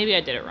bleeds. Maybe I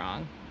did it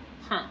wrong.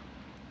 Huh.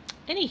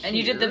 Anywho. And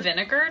you did the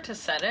vinegar to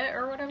set it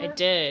or whatever? I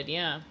did,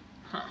 yeah.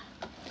 Huh.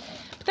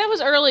 But that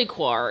was early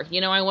Quar.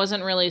 You know, I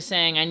wasn't really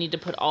saying I need to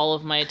put all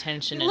of my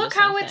attention into something.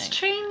 Look how it's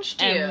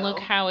changed you. And look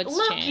how it's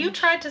changed. Look, you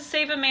tried to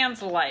save a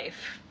man's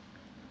life.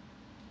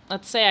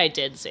 Let's say I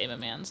did save a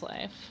man's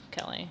life,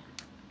 Kelly.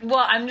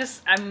 Well,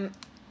 I'm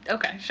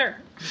okay, sure.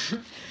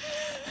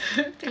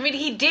 I mean,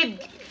 he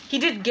did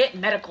get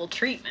medical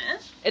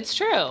treatment. It's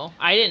true.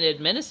 I didn't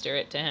administer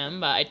it to him,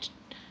 but I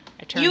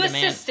turned him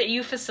in.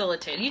 You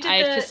facilitated. You did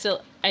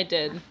I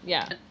did,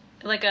 yeah.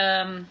 Like,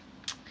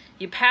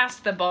 you pass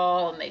the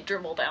ball and they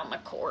dribble down the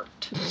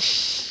court.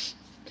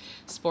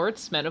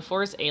 Sports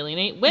metaphors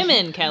alienate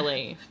women,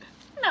 Kelly.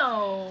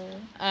 No.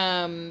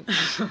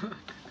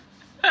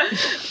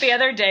 The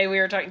other day we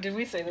were talking, did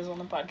we say this on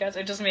the podcast?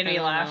 It just made me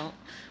laugh. Know.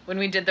 When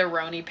we did the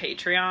Roni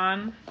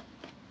Patreon,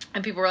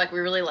 and people were like, we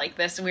really like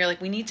this, and we were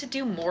like, we need to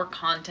do more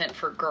content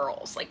for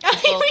girls. Like,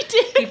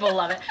 people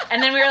love it.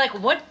 And then we were like,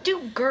 what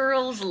do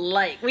girls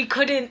like? We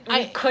could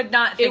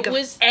not think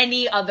of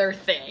any other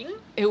thing.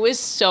 It was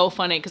so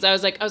funny, because I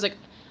was like,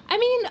 I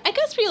mean, I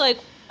guess we like,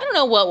 I don't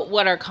know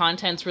what our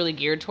content's really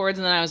geared towards,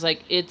 and then I was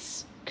like,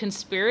 it's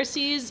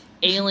conspiracies,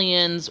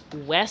 aliens,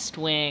 West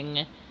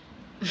Wing,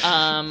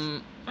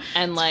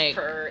 and like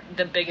for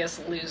the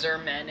biggest loser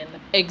men in the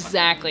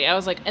exactly. I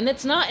was like, and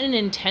it's not an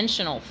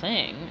intentional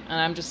thing,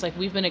 and I'm just like,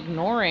 we've been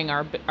ignoring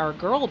our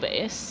girl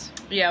base.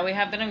 Yeah, we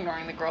have been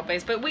ignoring the girl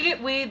base, but we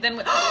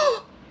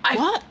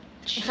what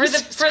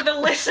for the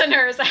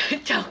listeners?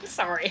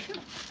 Sorry,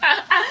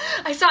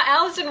 I saw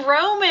Allison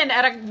Roman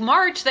at a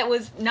march that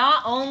was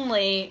not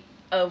only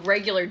a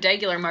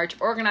regular march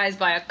organized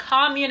by a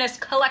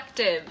communist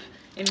collective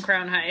in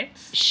Crown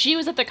Heights. She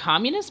was at the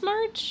Communist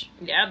March?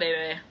 Yeah,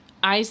 baby.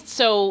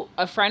 So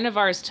a friend of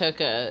ours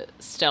took a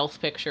stealth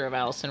picture of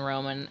Allison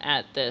Roman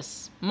at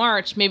this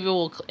march. Maybe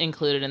we'll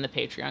include it in the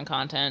Patreon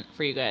content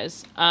for you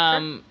guys.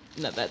 Sure.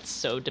 No, that's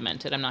so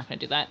demented. I'm not going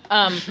to do that.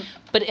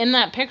 But in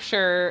that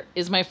picture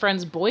is my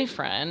friend's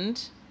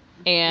boyfriend,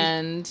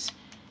 and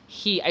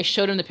I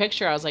showed him the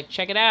picture. I was like,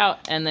 check it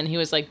out. And then he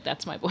was like,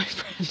 that's my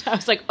boyfriend. I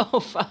was like, oh,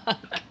 fuck.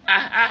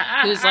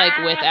 He was like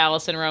with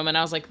Allison Roman.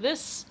 I was like,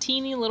 this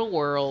teeny little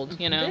world,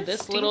 you know,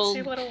 this little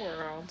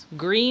world.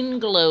 green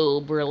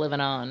globe we're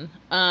living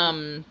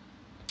on.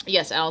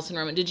 Yes, Allison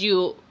Roman.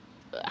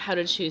 How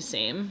did she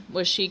seem?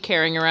 Was she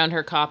carrying around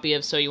her copy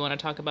of So You Want to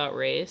Talk About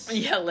Race?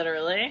 Yeah,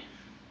 literally.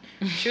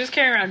 She was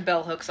carrying around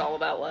bell hooks all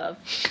about love.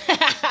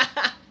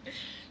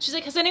 She's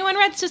like, has anyone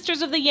read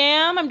Sisters of the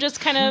Yam? I'm just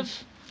kind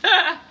of...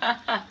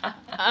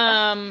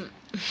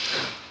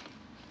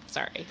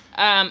 Sorry.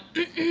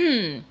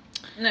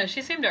 No,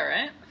 she seemed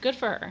alright. Good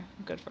for her.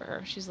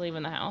 She's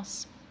leaving the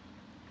house.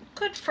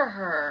 Good for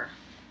her.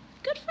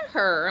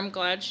 I'm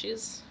glad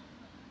she's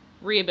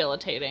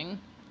rehabilitating.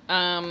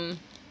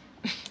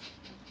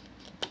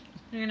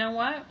 You know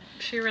what?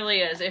 She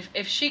really is.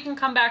 If she can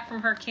come back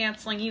from her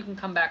canceling, you can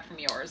come back from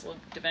yours, Luke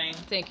Devane.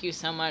 Thank you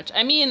so much.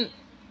 I mean,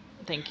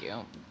 thank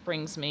you.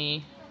 Brings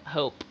me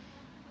hope.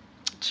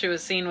 She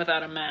was seen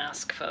without a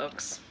mask,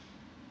 folks.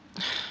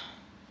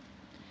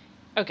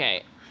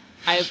 Okay.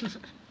 I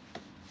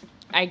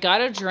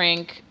got a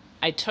drink.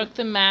 I took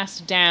the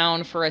mask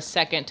down for a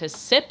second to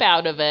sip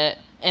out of it,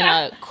 and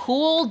a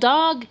cool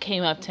dog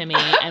came up to me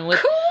and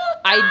with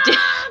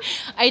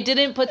I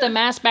didn't put the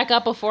mask back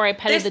up before I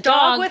petted the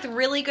dog. This dog with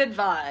really good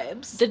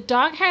vibes. The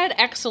dog had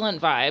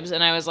excellent vibes,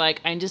 and I was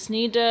like, I just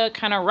need to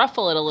kind of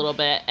ruffle it a little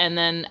bit. And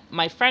then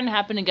my friend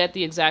happened to get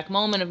the exact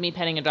moment of me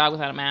petting a dog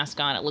without a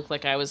mask on. It looked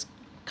like I was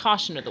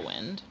caution to the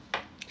wind.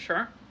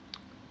 Sure.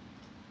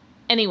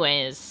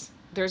 Anyways,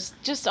 there's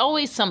just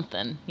always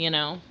something, you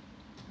know?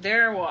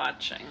 They're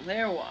watching.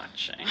 I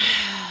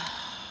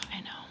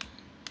know.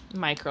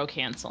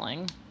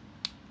 Micro-canceling.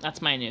 That's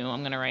my new.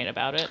 I'm going to write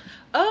about it.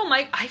 Oh,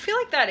 I feel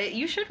like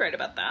you should write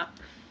about that.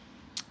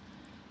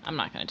 I'm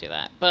not going to do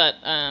that. But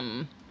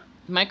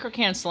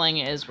micro-canceling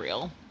is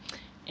real.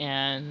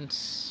 And...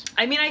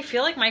 I mean, I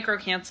feel like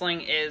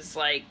micro-canceling is,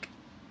 like...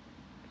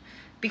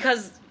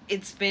 Because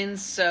it's been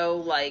so,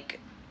 like...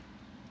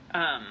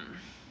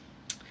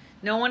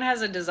 no one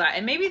has a desire...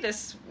 And maybe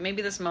this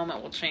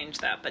moment will change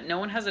that. But no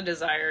one has a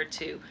desire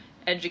to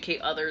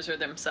educate others or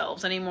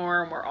themselves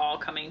anymore. And we're all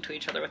coming to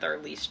each other with our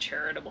least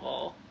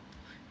charitable...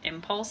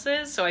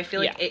 impulses. So I feel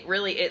like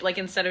it like,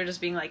 instead of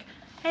just being like,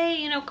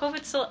 hey, you know,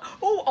 COVID's still...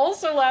 Oh,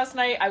 also last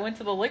night I went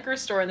to the liquor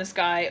store and this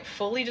guy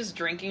fully just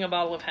drinking a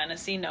bottle of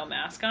Hennessy, no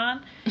mask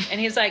on.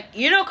 And he's like,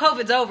 you know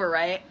COVID's over,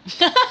 right?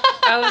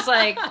 I was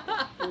like,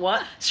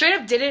 what? Straight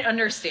up didn't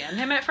understand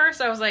him at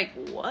first. I was like,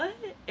 what?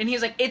 And he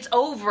was like, it's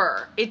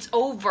over. It's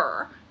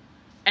over.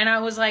 And I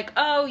was like,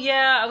 oh,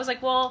 yeah. I was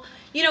like, well,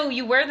 you know,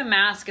 you wear the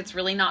mask. It's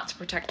really not to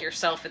protect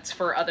yourself. It's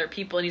for other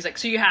people. And he's like,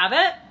 so you have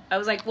it? I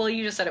was like, well,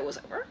 you just said it was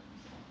over.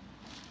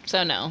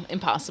 So no,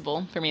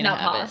 impossible for me to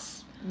have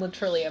it.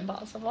 Literally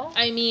impossible.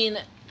 I mean,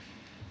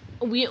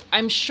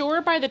 I'm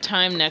sure by the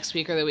time next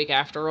week or the week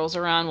after rolls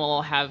around,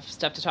 we'll have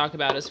stuff to talk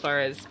about as far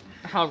as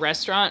how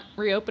restaurant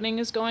reopening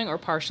is going, or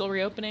partial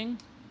reopening.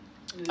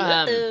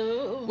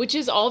 Which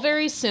is all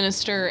very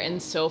sinister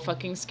and so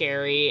fucking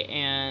scary,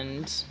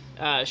 and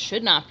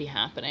should not be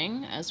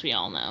happening, as we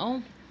all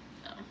know.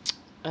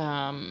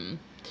 No.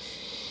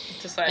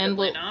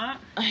 Decidedly not.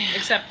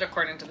 Except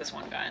according to this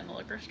one guy in the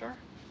liquor store.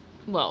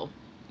 Well,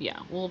 yeah,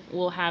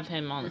 we'll have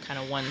him on kind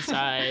of one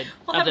side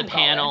of the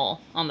panel.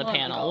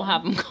 We'll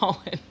have him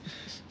call in.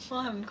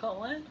 We'll have him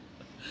call in.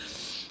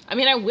 I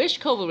mean, I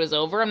wish COVID was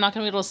over. I'm not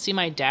going to be able to see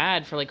my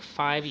dad for like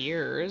 5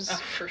 years. Oh,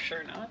 for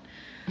sure not.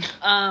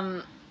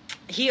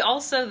 He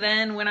also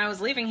then, when I was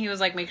leaving, he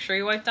was like, make sure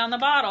you wipe down the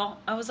bottle.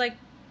 I was like,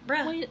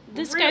 bruh,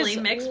 this really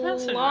guy's mixed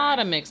messages. A lot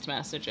of mixed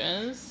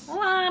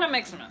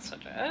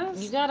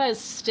messages. You gotta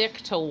stick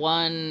to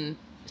one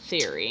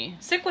theory.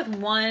 Stick with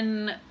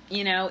one,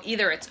 you know,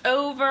 either it's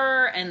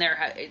over and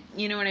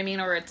you know what I mean,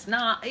 or it's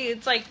not.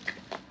 It's like,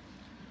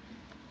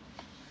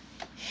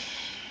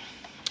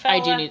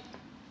 fella,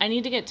 I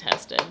need to get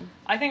tested.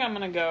 I think I'm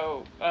gonna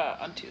go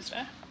on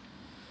Tuesday.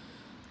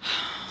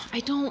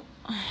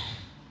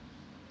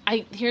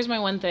 Here's my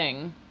one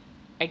thing.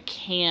 I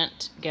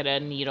can't get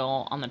a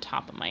needle on the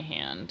top of my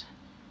hand.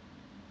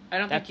 I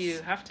don't think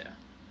you have to.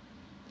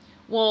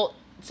 Well,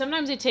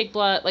 sometimes they take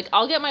blood. Like,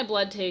 I'll get my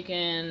blood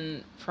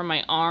taken from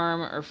my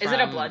arm or from... Is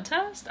it a blood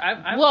test?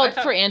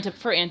 For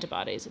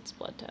antibodies, it's a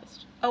blood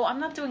test. Oh, I'm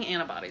not doing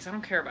antibodies. I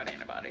don't care about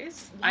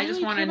antibodies. I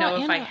just want to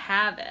know if I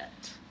have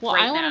it. Well,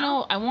 I want to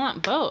know. I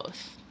want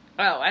both.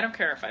 Oh, I don't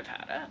care if I've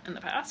had it in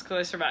the past because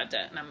I survived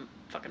it and I'm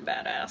fucking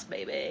badass,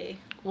 baby.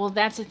 Well,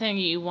 that's the thing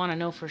you want to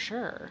know for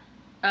sure.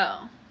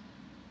 Oh.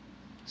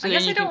 So I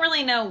guess I don't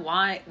really know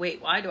why. Wait,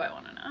 why do I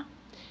want to know?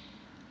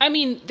 I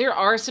mean, there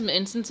are some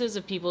instances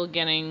of people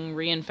getting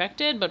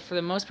reinfected, but for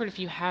the most part, if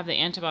you have the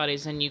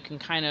antibodies, then you can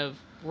kind of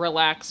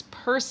relax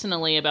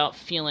personally about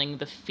feeling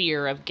the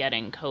fear of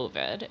getting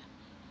COVID.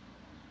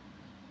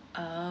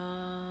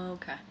 Oh,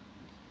 okay.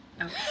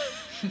 Okay.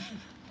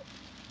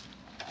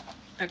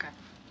 Okay.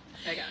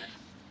 I got it.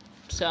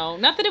 So,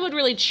 not that it would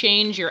really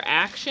change your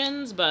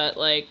actions, but,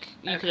 like,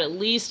 you could at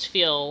least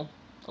feel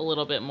a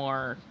little bit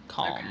more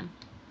calm. Okay.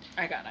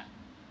 I got it.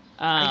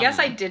 I guess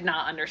I did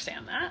not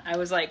understand that. I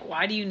was like,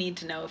 why do you need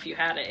to know if you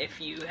had it?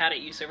 If you had it,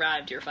 you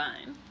survived, you're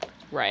fine.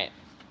 Right.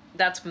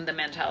 That's the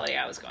mentality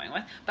I was going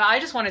with. But I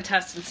just want to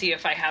test and see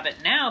if I have it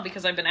now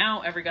because I've been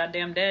out every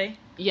goddamn day.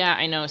 Yeah,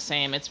 I know,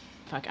 same.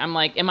 I'm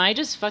like, am I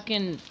just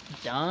fucking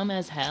dumb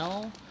as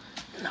hell?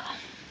 No.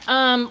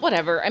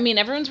 Whatever. I mean,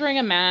 everyone's wearing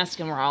a mask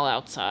and we're all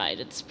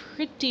outside. It's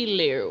pretty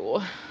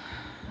low,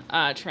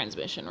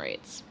 transmission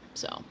rates.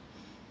 So,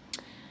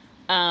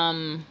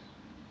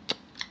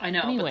 I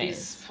know, anyways. But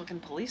these fucking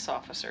police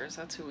officers,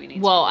 that's who we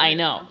need well, to I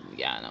know.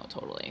 Yeah, no,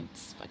 totally.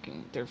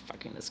 They're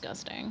fucking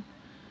disgusting.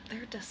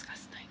 They're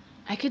disgusting.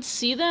 I could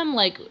see them,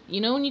 like, you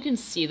know when you can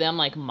see them,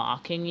 like,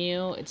 mocking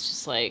you? It's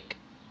just like...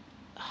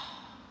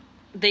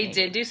 They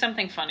did do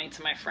something funny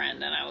to my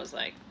friend, and I was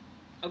like,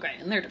 okay,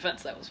 in their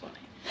defense, that was funny.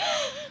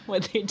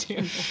 What'd they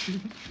do?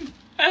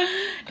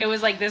 It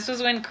was like, this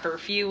was when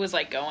curfew was,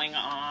 like, going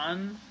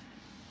on.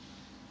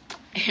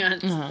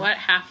 And what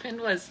happened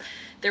was...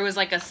 There was,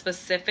 like, a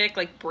specific,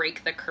 like,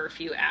 break the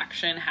curfew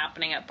action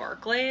happening at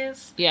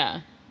Barclays.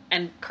 Yeah.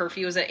 And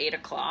curfew was at 8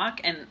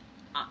 o'clock, and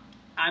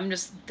I'm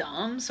just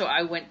dumb, so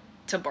I went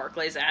to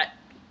Barclays at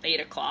 8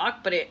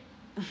 o'clock, but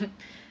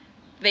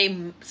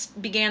they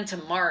began to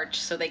march,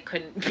 so they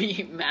couldn't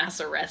be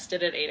mass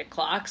arrested at 8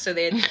 o'clock, so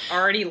they had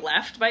already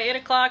left by 8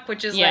 o'clock,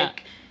 which is,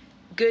 like,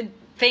 good.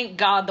 Thank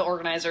God the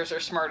organizers are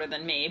smarter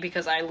than me,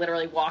 because I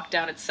literally walked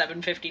down at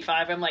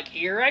 7:55. I'm like,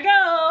 here I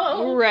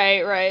go!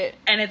 Right.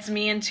 And it's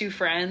me and two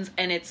friends,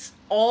 and it's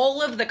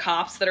all of the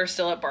cops that are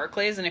still at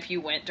Barclays, and if you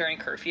went during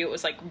curfew, it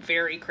was, like,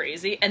 very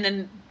crazy. And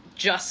then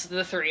just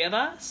the three of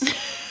us.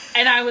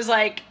 And I was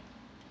like,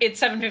 it's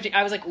 7:50.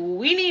 I was like,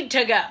 we need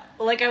to go.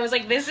 Like, I was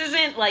like, this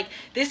isn't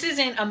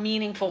a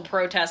meaningful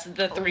protest.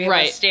 The three of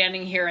us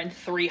standing here and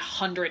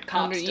 300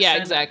 cops. Yeah,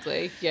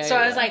 exactly. Yeah. So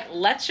I was like,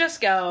 let's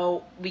just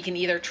go. We can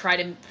either try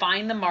to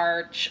find the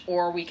march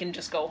or we can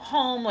just go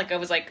home. Like, I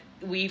was like,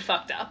 we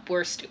fucked up.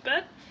 We're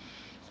stupid.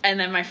 And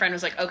then my friend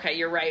was like, okay,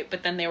 you're right.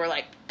 But then they were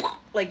like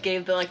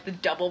gave the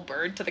double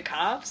bird to the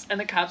cops. And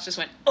the cops just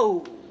went,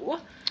 oh.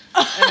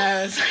 And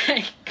I was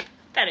like,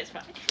 that is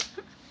funny.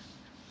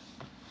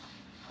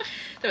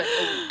 They're like,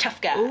 oh,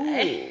 tough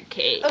guy.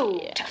 Okay.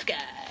 Oh, tough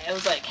guy. I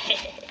was like,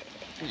 hey.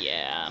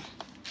 Yeah.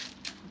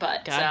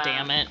 But God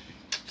damn it.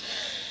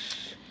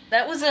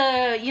 That was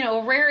a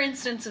rare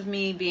instance of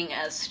me being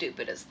as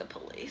stupid as the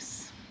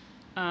police.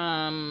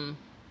 Well,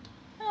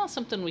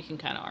 something we can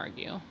kind of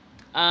argue.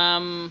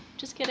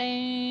 Just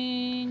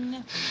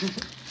kidding.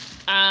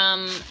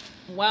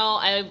 Well,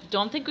 I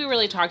don't think we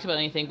really talked about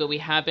anything, but we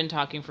have been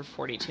talking for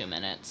 42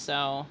 minutes,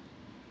 so.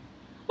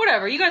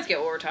 Whatever, you guys get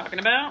what we're talking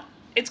about.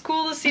 It's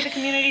cool to see the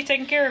community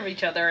taking care of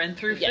each other and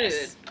through food.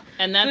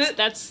 And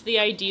that's the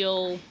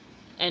ideal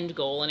end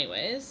goal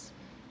anyways.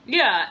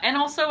 Yeah, and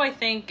also I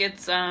think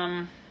it's,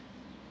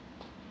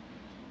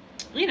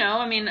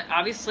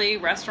 obviously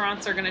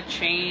restaurants are going to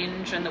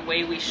change and the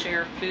way we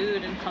share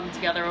food and come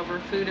together over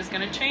food is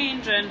going to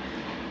change, and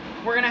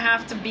we're going to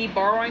have to be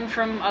borrowing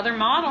from other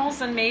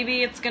models, and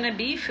maybe it's going to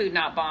be Food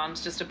Not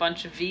Bombs, just a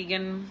bunch of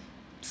vegan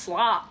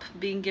slop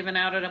being given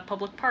out at a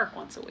public park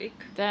once a week.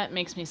 That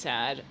makes me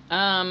sad.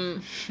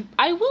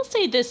 I will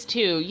say this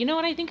too. You know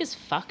what I think is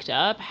fucked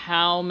up?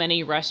 How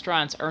many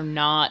restaurants are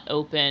not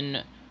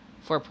open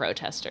for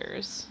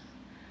protesters.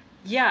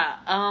 Yeah,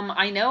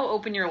 I know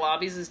Open Your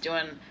Lobbies is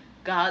doing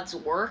God's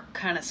work,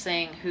 kind of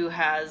saying who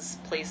has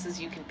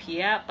places you can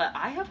pee at, but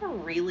I have a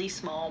really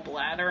small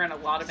bladder and a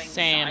lot of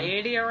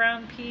anxiety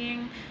around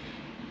peeing.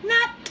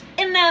 Not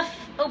enough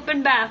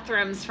open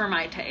bathrooms for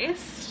my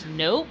taste.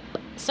 Nope.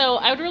 So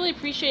I would really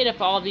appreciate if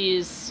all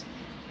these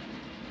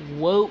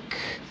woke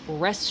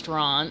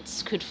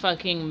restaurants could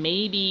fucking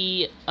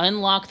maybe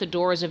unlock the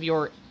doors of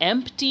your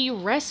empty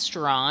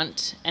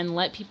restaurant and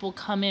let people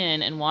come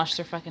in and wash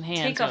their fucking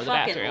hands Take out of the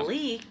bathroom. Take a fucking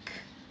leak.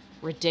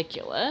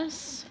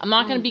 Ridiculous. I'm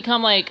not going to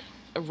become like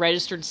a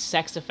registered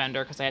sex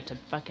offender because I had to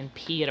fucking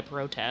pee at a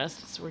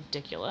protest. It's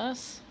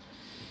ridiculous.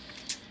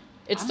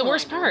 It's the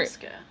worst part.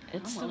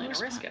 It's the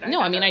worst part.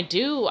 No, I mean, I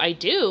do,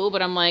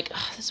 but I'm like,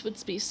 this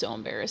would be so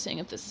embarrassing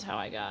if this is how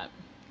I got.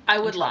 I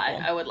would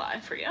lie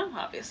for you,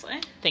 obviously.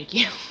 Thank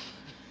you.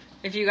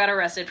 If you got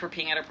arrested for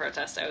peeing at a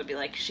protest, I would be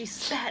like, she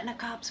spat in a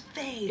cop's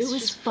face. It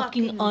was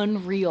fucking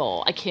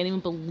unreal. I can't even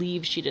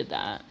believe she did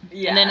that.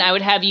 Yeah. And then I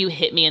would have you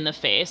hit me in the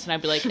face, and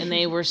I'd be like, and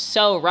they were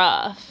so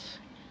rough.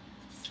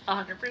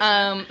 100%.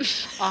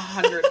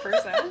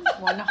 100%.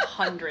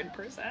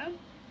 100%.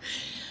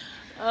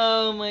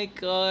 Oh my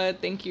god,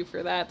 thank you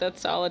for that.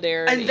 That's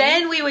solidarity. And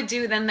then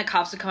then the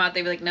cops would come out,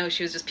 they'd be like, no,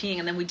 she was just peeing,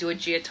 and then we'd do a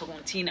Gia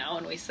Tolentino,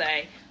 and we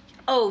say,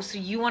 Oh, so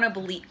you want to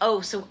believe...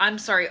 Oh, so I'm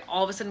sorry.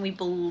 All of a sudden we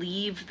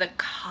believe the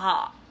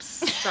cops.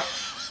 So,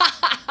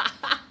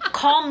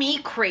 call me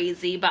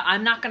crazy, but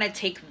I'm not going to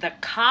take the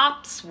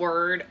cop's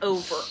word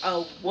over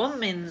a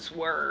woman's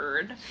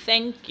word.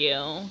 Thank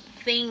you.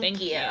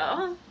 Thank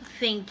you.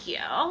 Thank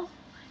you.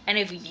 And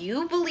if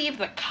you believe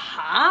the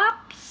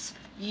cops,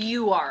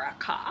 you are a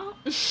cop.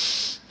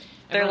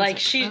 They're like,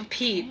 she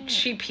peed.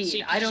 She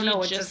peed. I don't know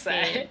what to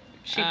say.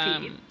 She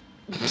peed.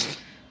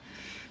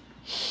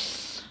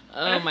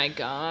 Oh my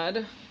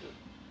God.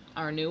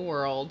 Our new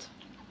world.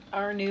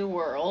 Our new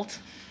world.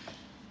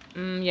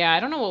 Yeah, I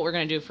don't know what we're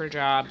going to do for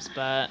jobs,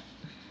 but...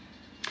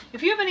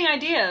 If you have any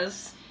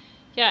ideas...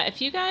 Yeah,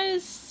 if you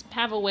guys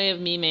have a way of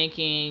me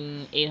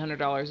making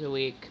 $800 a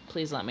week,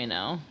 please let me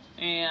know.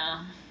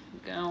 Yeah,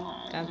 go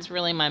on. That's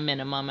really my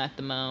minimum at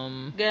the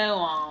moment. Go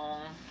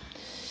on.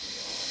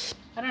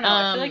 I don't know,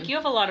 I feel like you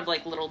have a lot of,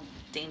 like, little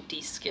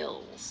dainty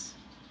skills.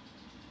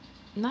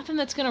 Nothing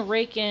that's going to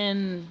rake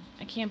in...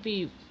 I can't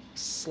be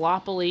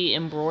sloppily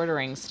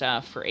embroidering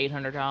stuff for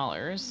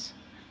 $800.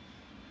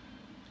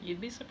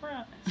 You'd be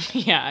surprised.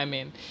 Yeah, I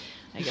mean,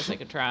 I guess I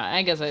could try.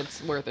 I guess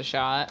it's worth a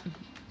shot.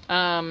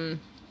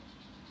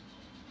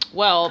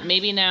 Well,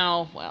 maybe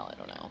now... Well, I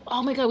don't know.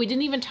 Oh my God, we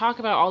didn't even talk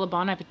about all the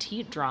Bon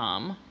Appetit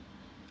drama.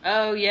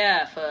 Oh,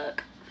 yeah,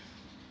 fuck.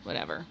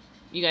 Whatever.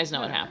 You guys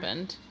know what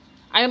happened.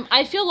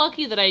 I feel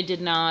lucky that I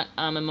did not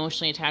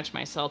emotionally attach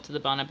myself to the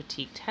Bon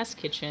Appetit test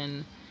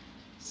kitchen,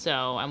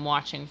 so I'm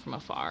watching from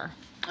afar.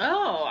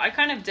 Oh, I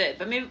kind of did,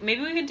 but maybe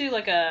we could do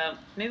like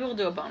maybe we'll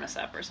do a bonus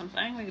ep or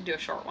something. We could do a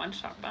short one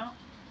to talk about.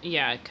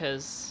 Yeah,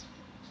 because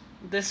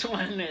this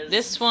one is...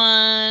 This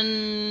one...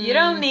 You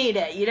don't need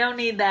it. You don't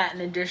need that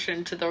in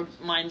addition to the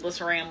mindless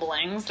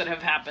ramblings that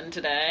have happened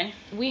today.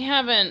 We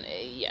haven't...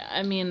 Yeah,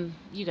 I mean,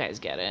 you guys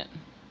get it.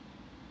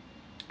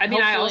 I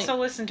mean, I also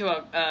listened to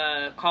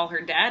a Call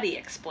Her Daddy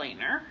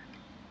explainer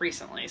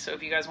recently, so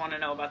if you guys want to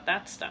know about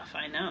that stuff,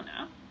 I know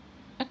now.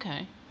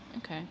 Okay.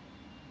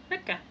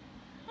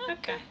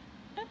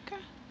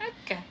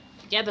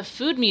 Yeah, the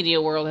food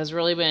media world has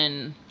really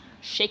been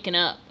shaken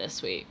up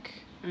this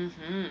week. So,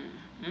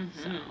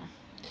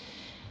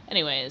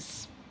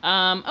 anyways,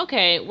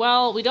 okay,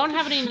 well, we don't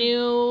have any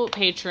new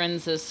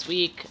patrons this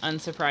week,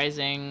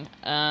 unsurprising.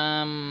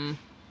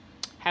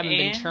 Haven't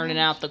been churning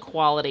out the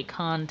quality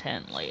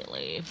content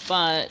lately,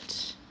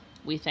 but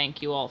we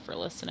thank you all for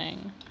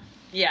listening.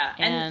 Yeah,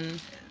 and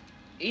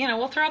you know,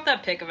 we'll throw out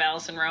that pic of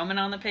Allison Roman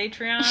on the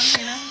Patreon,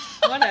 you know,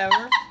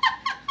 whatever.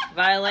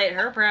 Violate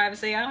her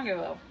privacy, I don't give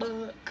a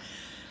fuck.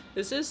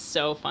 This is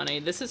so funny.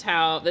 That's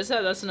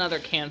another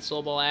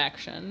cancelable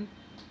action.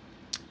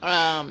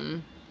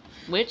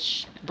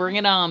 Which, bring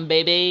it on,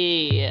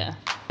 baby.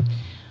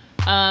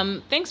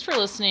 Thanks for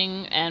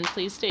listening, and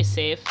please stay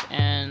safe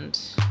and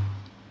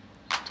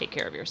take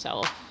care of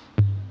yourself.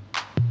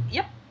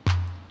 Yep.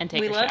 And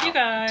take a shower. We love you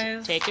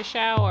guys. Take a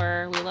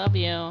shower. We love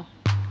you.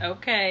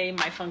 Okay,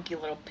 my funky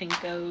little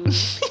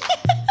pinkos.